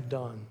and have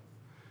done.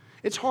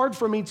 It's hard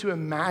for me to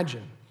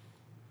imagine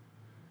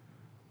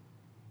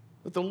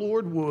that the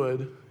Lord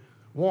would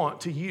want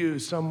to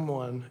use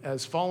someone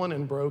as fallen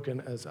and broken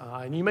as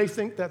I. And you may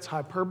think that's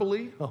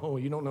hyperbole. Oh,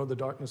 you don't know the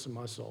darkness of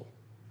my soul.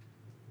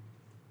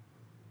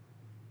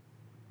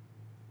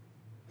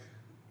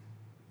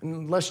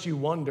 Unless you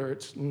wonder,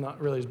 it's not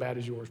really as bad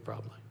as yours,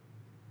 probably.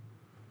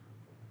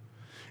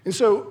 And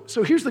so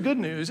here's the good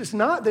news. It's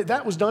not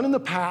that was done in the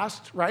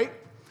past, right?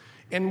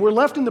 And we're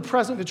left in the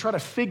present to try to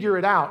figure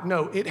it out.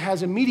 No, it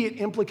has immediate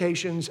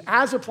implications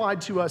as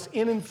applied to us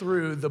in and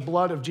through the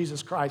blood of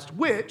Jesus Christ,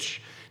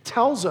 which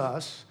tells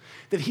us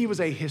that he was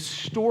a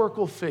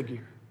historical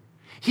figure.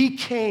 He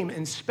came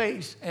in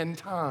space and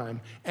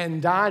time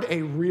and died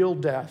a real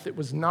death. It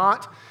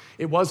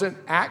wasn't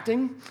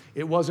acting,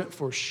 it wasn't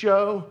for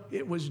show,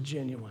 it was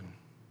genuine.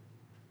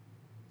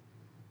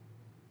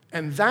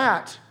 And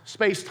that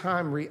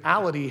space-time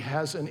reality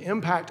has an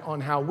impact on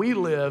how we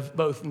live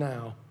both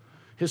now,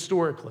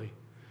 historically,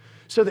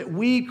 so that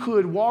we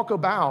could walk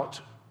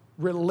about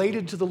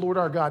related to the Lord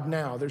our God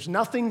now. There's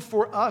nothing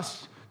for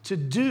us to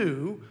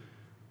do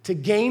to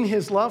gain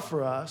his love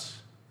for us.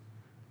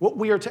 What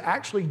we are to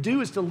actually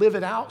do is to live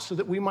it out so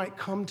that we might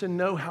come to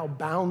know how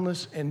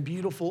boundless and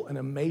beautiful and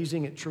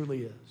amazing it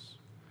truly is.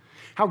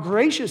 How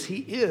gracious he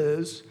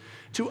is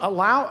to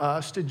allow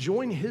us to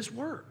join his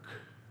work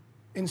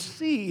and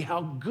see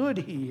how good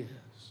he is.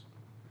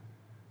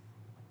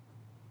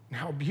 And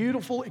how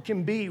beautiful it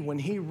can be when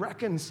he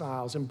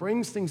reconciles and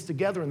brings things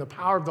together in the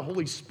power of the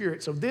Holy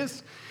Spirit. So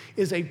this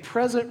is a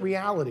present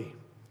reality.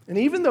 And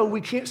even though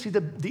we can't see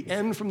the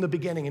end from the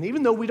beginning, and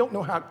even though we don't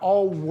know how it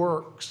all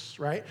works,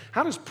 right?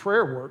 How does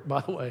prayer work, by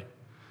the way?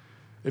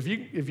 If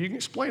you can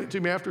explain it to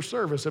me after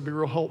service, that'd be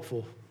real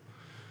helpful.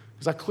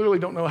 Because I clearly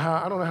don't know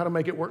how to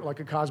make it work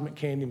like a cosmic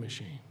candy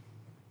machine.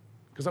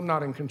 Because I'm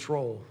not in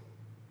control.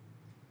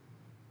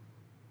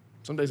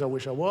 Some days I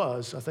wish I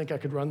was. I think I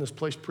could run this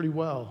place pretty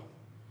well.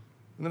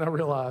 And then I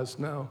realized,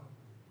 no,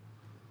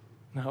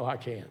 I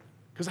can't.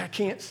 Because I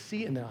can't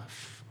see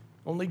enough.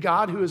 Only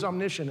God, who is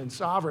omniscient and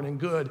sovereign and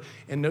good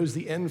and knows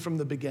the end from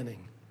the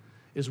beginning,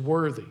 is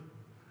worthy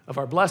of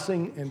our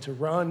blessing and to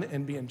run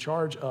and be in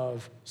charge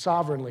of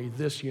sovereignly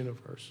this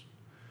universe.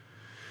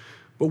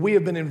 But we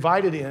have been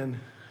invited in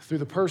through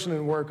the person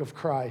and work of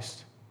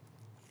Christ.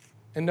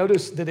 And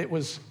notice that it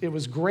was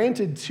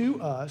granted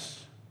to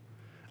us.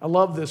 I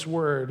love this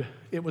word.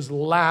 It was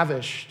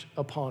lavished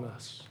upon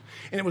us.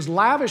 And it was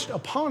lavished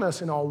upon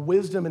us in all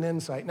wisdom and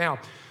insight. Now,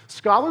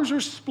 scholars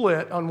are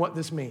split on what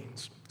this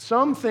means.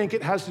 Some think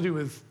it has to do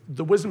with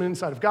the wisdom and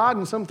insight of God,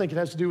 and some think it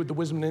has to do with the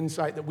wisdom and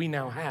insight that we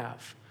now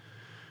have.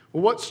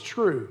 Well, what's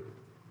true?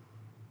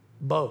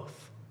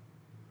 Both.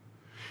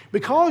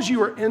 Because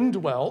you are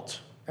indwelt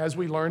as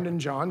we learned in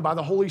John, by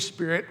the Holy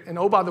Spirit. And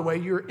oh, by the way,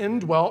 you're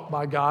indwelt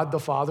by God the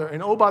Father.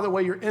 And oh, by the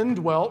way, you're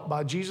indwelt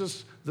by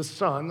Jesus the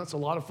Son. That's a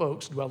lot of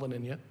folks dwelling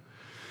in you.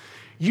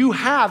 You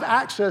have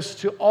access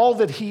to all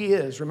that he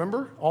is,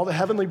 remember? All the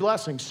heavenly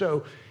blessings.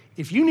 So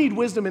if you need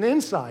wisdom and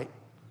insight,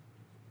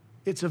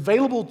 it's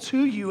available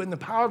to you in the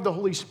power of the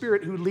Holy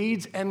Spirit who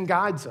leads and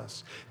guides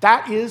us.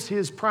 That is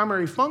his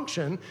primary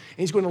function, and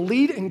he's going to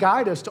lead and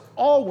guide us to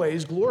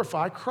always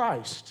glorify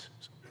Christ.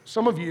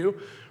 Some of you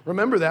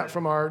remember that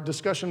from our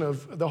discussion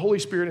of the Holy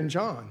Spirit in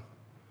John.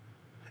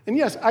 And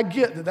yes, I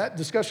get that that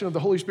discussion of the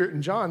Holy Spirit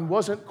in John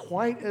wasn't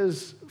quite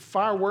as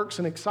fireworks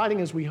and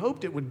exciting as we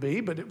hoped it would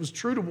be, but it was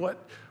true to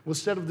what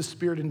was said of the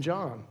Spirit in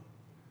John.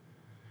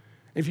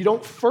 If you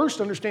don't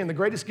first understand the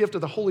greatest gift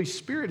of the Holy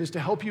Spirit is to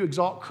help you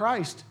exalt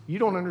Christ, you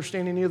don't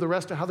understand any of the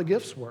rest of how the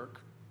gifts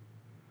work.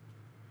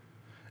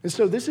 And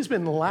so this has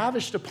been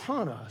lavished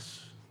upon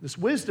us, this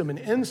wisdom and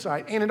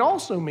insight, and it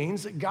also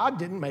means that God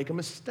didn't make a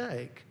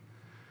mistake.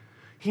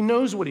 He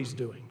knows what he's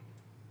doing.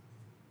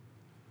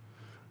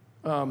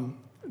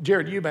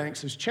 Jared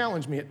Eubanks has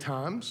challenged me at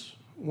times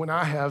when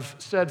I have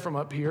said from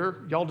up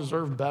here, y'all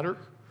deserve better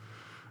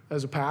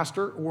as a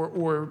pastor,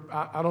 or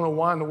I don't know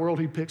why in the world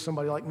he picked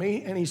somebody like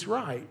me, and he's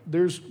right.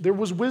 There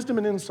was wisdom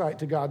and insight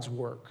to God's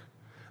work.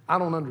 I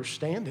don't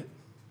understand it.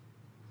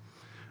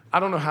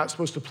 I don't know how it's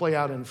supposed to play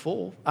out in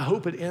full. I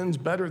hope it ends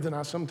better than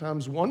I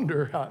sometimes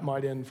wonder how it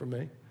might end for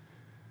me.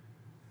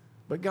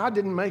 But God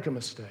didn't make a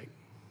mistake.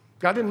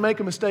 God didn't make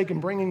a mistake in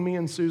bringing me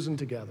and Susan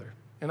together.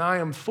 And I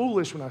am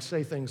foolish when I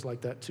say things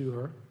like that to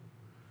her.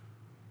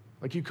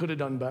 Like, you could have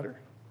done better.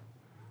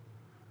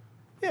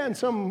 Yeah, in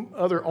some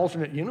other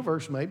alternate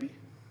universe, maybe.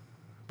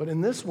 But in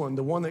this one,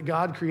 the one that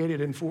God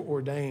created and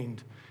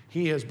foreordained,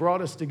 he has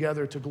brought us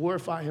together to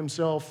glorify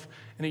himself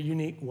in a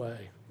unique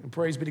way. And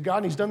praise be to God.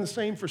 And he's done the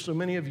same for so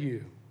many of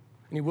you.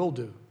 And he will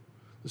do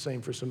the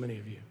same for so many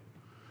of you.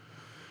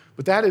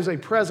 But that is a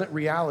present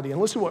reality.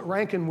 And listen to what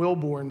Rankin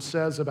Wilborn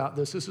says about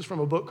this. This is from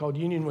a book called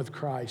Union with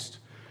Christ.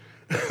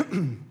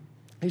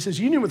 He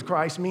says, union with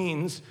Christ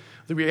means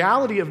the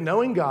reality of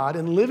knowing God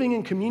and living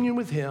in communion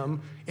with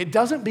him. It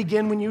doesn't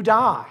begin when you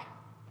die,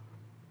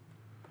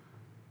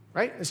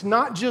 right? It's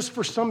not just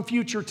for some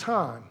future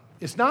time.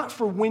 It's not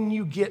for when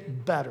you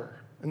get better,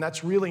 and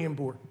that's really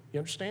important. You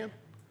understand?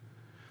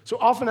 So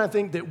often I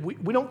think that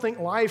we don't think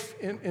life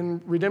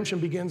in redemption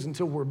begins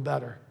until we're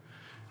better.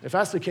 If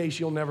that's the case,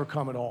 you'll never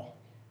come at all.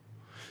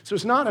 So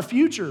it's not a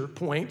future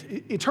point.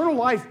 Eternal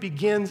life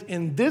begins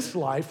in this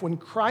life when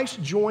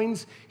Christ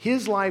joins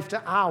his life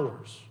to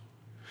ours.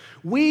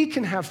 We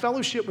can have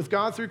fellowship with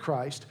God through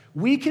Christ.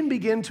 We can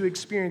begin to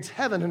experience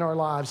heaven in our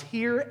lives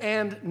here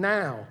and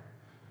now.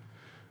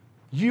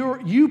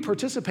 You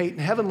participate in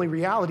heavenly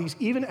realities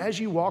even as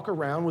you walk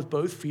around with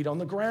both feet on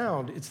the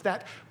ground. It's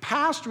that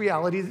past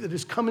reality that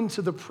is coming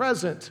to the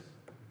present,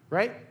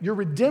 right? Your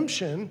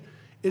redemption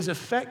is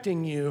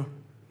affecting you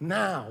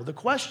now. The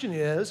question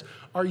is,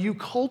 are you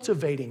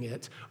cultivating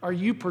it? Are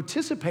you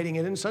participating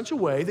in it in such a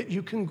way that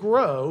you can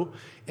grow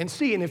and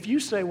see? And if you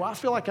say, well, I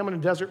feel like I'm in a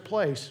desert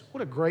place,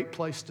 what a great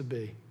place to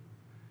be.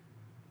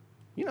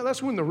 You know,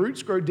 that's when the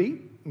roots grow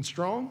deep and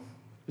strong,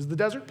 is the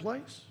desert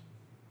place.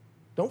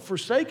 Don't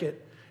forsake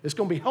it. It's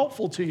going to be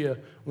helpful to you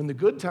when the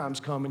good times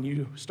come and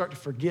you start to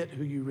forget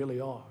who you really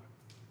are.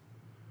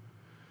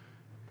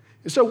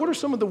 And so what are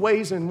some of the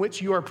ways in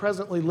which you are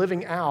presently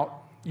living out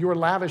your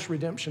lavish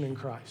redemption in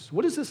Christ?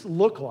 What does this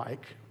look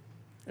like?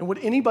 And would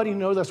anybody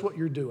know that's what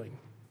you're doing?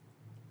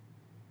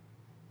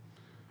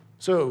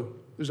 So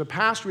there's a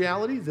past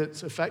reality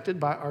that's affected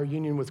by our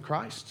union with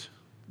Christ.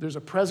 There's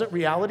a present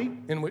reality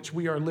in which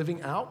we are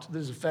living out that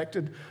is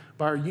affected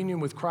by our union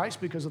with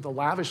Christ because of the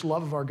lavish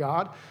love of our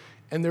God.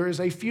 And there is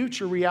a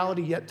future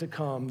reality yet to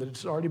come that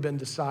has already been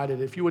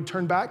decided. If you would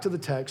turn back to the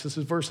text, this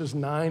is verses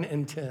 9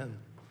 and 10.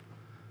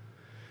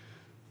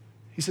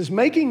 He says,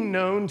 making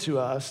known to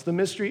us the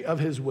mystery of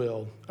his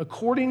will,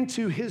 according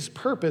to his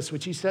purpose,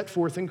 which he set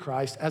forth in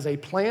Christ, as a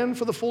plan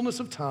for the fullness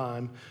of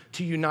time,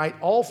 to unite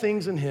all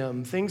things in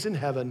him, things in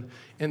heaven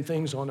and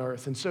things on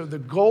earth. And so the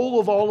goal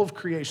of all of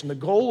creation, the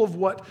goal of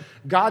what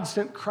God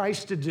sent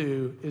Christ to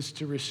do, is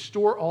to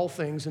restore all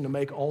things and to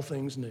make all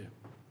things new.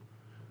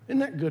 Isn't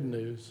that good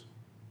news?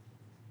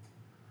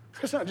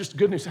 That's not just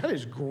good news, that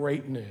is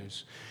great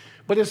news.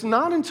 But it's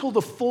not until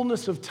the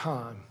fullness of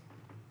time.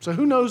 So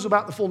who knows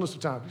about the fullness of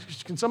time?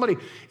 Can somebody,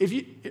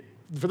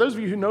 for those of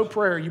you who know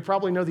prayer, you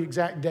probably know the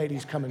exact date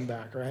he's coming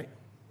back, right?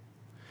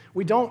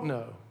 We don't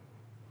know.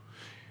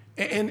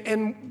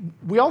 And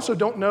we also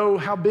don't know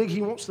how big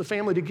he wants the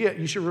family to get.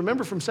 You should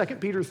remember from 2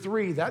 Peter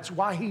 3, that's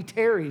why he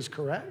tarries,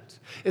 correct?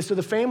 It's so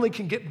the family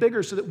can get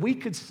bigger so that we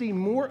could see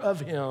more of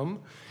him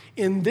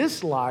in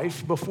this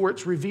life before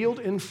it's revealed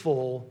in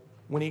full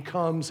when he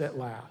comes at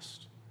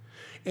last.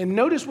 And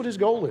notice what his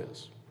goal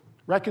is.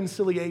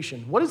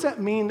 Reconciliation. What does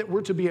that mean that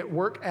we're to be at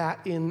work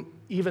at in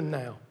even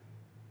now?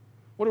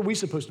 What are we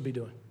supposed to be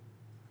doing?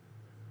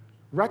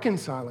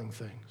 Reconciling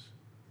things.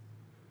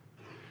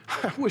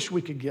 I wish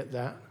we could get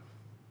that.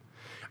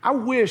 I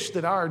wish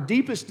that our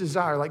deepest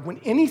desire, like when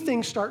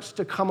anything starts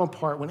to come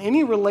apart, when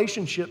any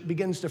relationship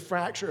begins to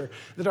fracture,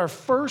 that our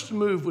first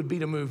move would be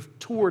to move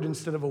toward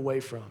instead of away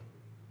from.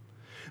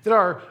 That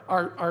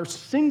our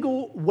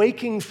single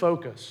waking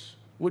focus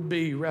would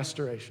be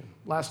restoration.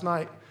 Last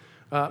night,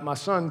 my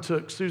son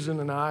took Susan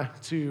and I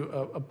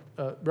to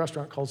a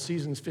restaurant called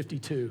Seasons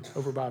 52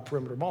 over by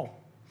Perimeter Mall.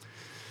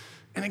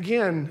 And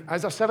again,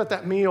 as I sat at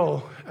that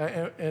meal,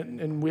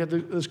 and we had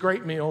this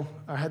great meal,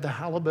 I had the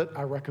halibut.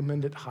 I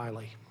recommend it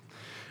highly.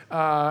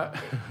 That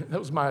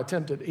was my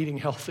attempt at eating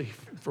healthy.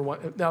 For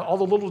one. Now, all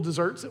the little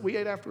desserts that we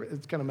ate after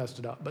it's kind of messed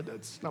it up, but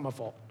it's not my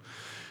fault.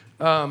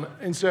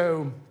 And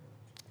so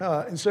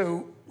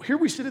here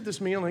we sit at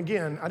this meal, and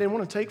again, I didn't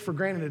want to take for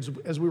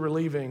granted as we were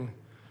leaving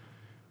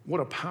what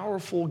a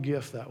powerful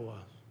gift that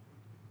was.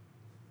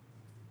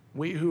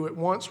 We who at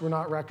once were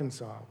not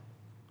reconciled.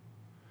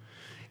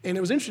 And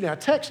it was interesting. I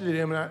texted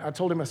him, and I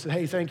told him, I said,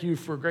 hey, thank you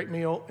for a great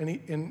meal.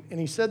 And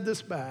he said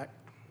this back.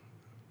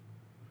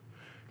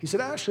 He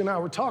said, Ashley and I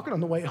were talking on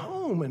the way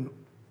home, and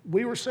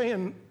we were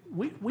saying,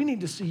 we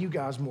need to see you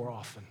guys more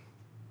often.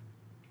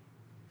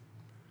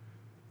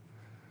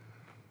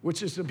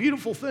 Which is a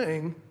beautiful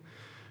thing,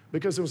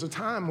 because there was a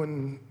time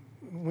when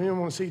we didn't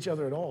want to see each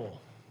other at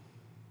all.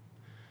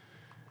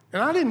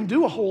 And I didn't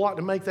do a whole lot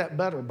to make that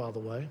better, by the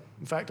way.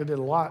 In fact, I did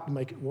a lot to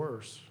make it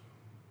worse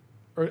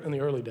in the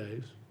early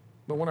days.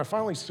 But when I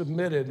finally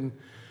submitted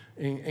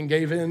and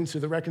gave in to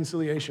the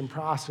reconciliation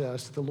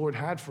process that the Lord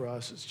had for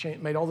us,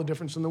 it's made all the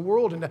difference in the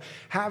world. And to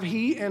have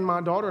he and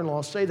my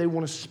daughter-in-law say they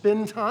want to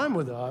spend time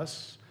with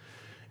us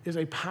is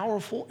a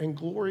powerful and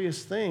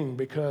glorious thing,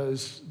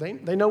 because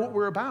they know what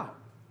we're about.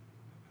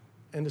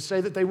 And to say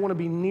that they want to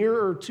be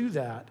nearer to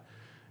that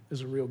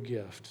is a real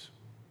gift.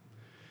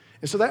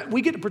 And so that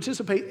we get to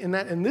participate in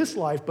that in this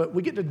life, but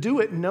we get to do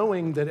it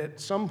knowing that at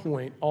some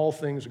point all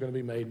things are going to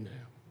be made new.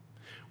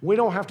 We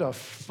don't have to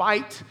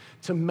fight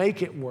to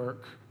make it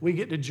work. We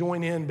get to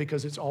join in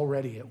because it's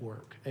already at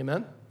work.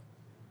 Amen?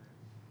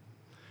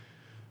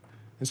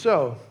 And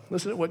so,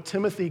 listen to what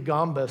Timothy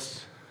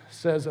Gombis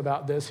says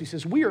about this. He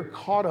says, we are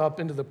caught up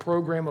into the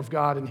program of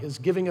God and his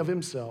giving of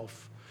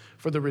himself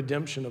for the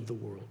redemption of the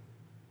world.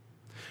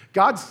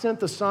 God sent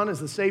the Son as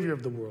the Savior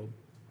of the world.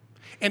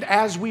 And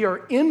as we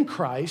are in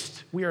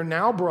Christ, we are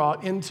now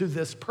brought into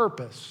this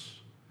purpose.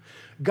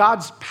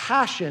 God's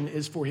passion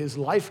is for his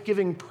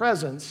life-giving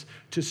presence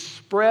to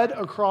spread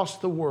across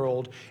the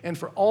world and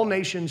for all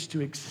nations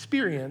to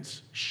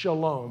experience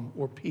shalom,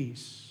 or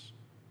peace.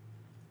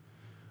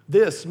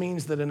 This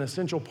means that an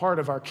essential part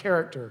of our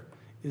character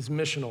is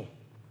missional.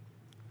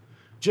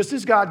 Just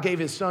as God gave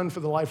his Son for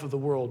the life of the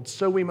world,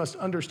 so we must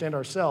understand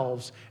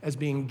ourselves as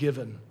being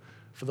given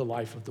for the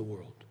life of the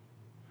world.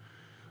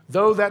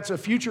 Though that's a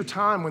future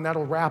time when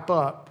that'll wrap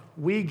up,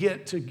 we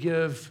get to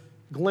give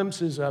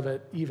glimpses of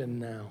it even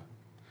now.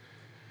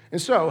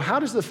 And so, how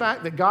does the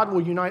fact that God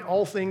will unite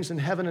all things in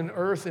heaven and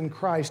earth in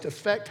Christ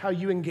affect how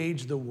you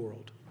engage the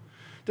world?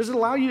 Does it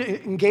allow you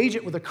to engage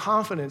it with a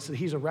confidence that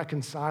he's a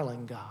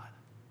reconciling God?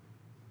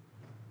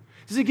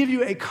 Does it give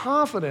you a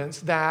confidence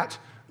that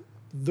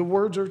the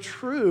words are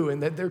true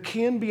and that there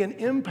can be an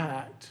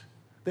impact?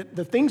 That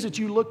the things that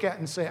you look at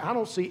and say, I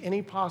don't see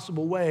any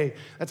possible way,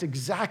 that's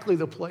exactly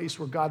the place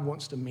where God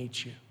wants to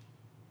meet you.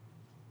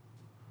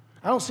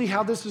 I don't see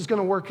how this is going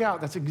to work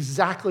out. That's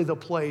exactly the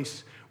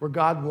place where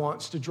God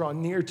wants to draw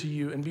near to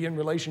you and be in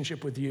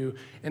relationship with you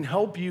and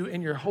help you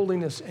in your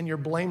holiness and your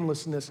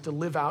blamelessness to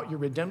live out your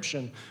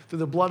redemption through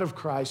the blood of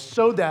Christ,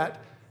 so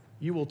that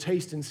you will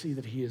taste and see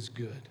that he is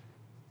good.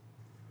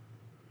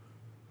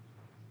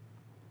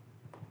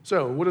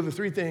 So, what are the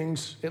three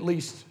things, at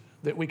least,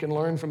 that we can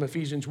learn from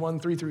Ephesians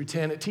 1, 3 through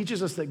 10? It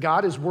teaches us that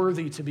God is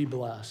worthy to be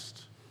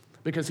blessed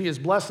because he has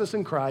blessed us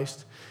in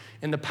Christ.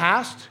 In the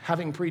past,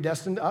 having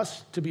predestined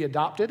us to be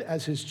adopted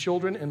as his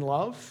children in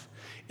love.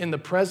 In the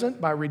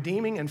present, by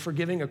redeeming and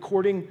forgiving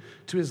according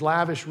to his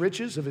lavish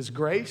riches of his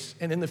grace.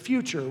 And in the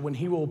future, when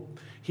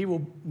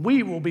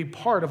we will be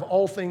part of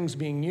all things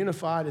being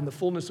unified in the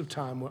fullness of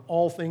time, when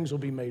all things will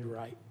be made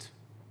right.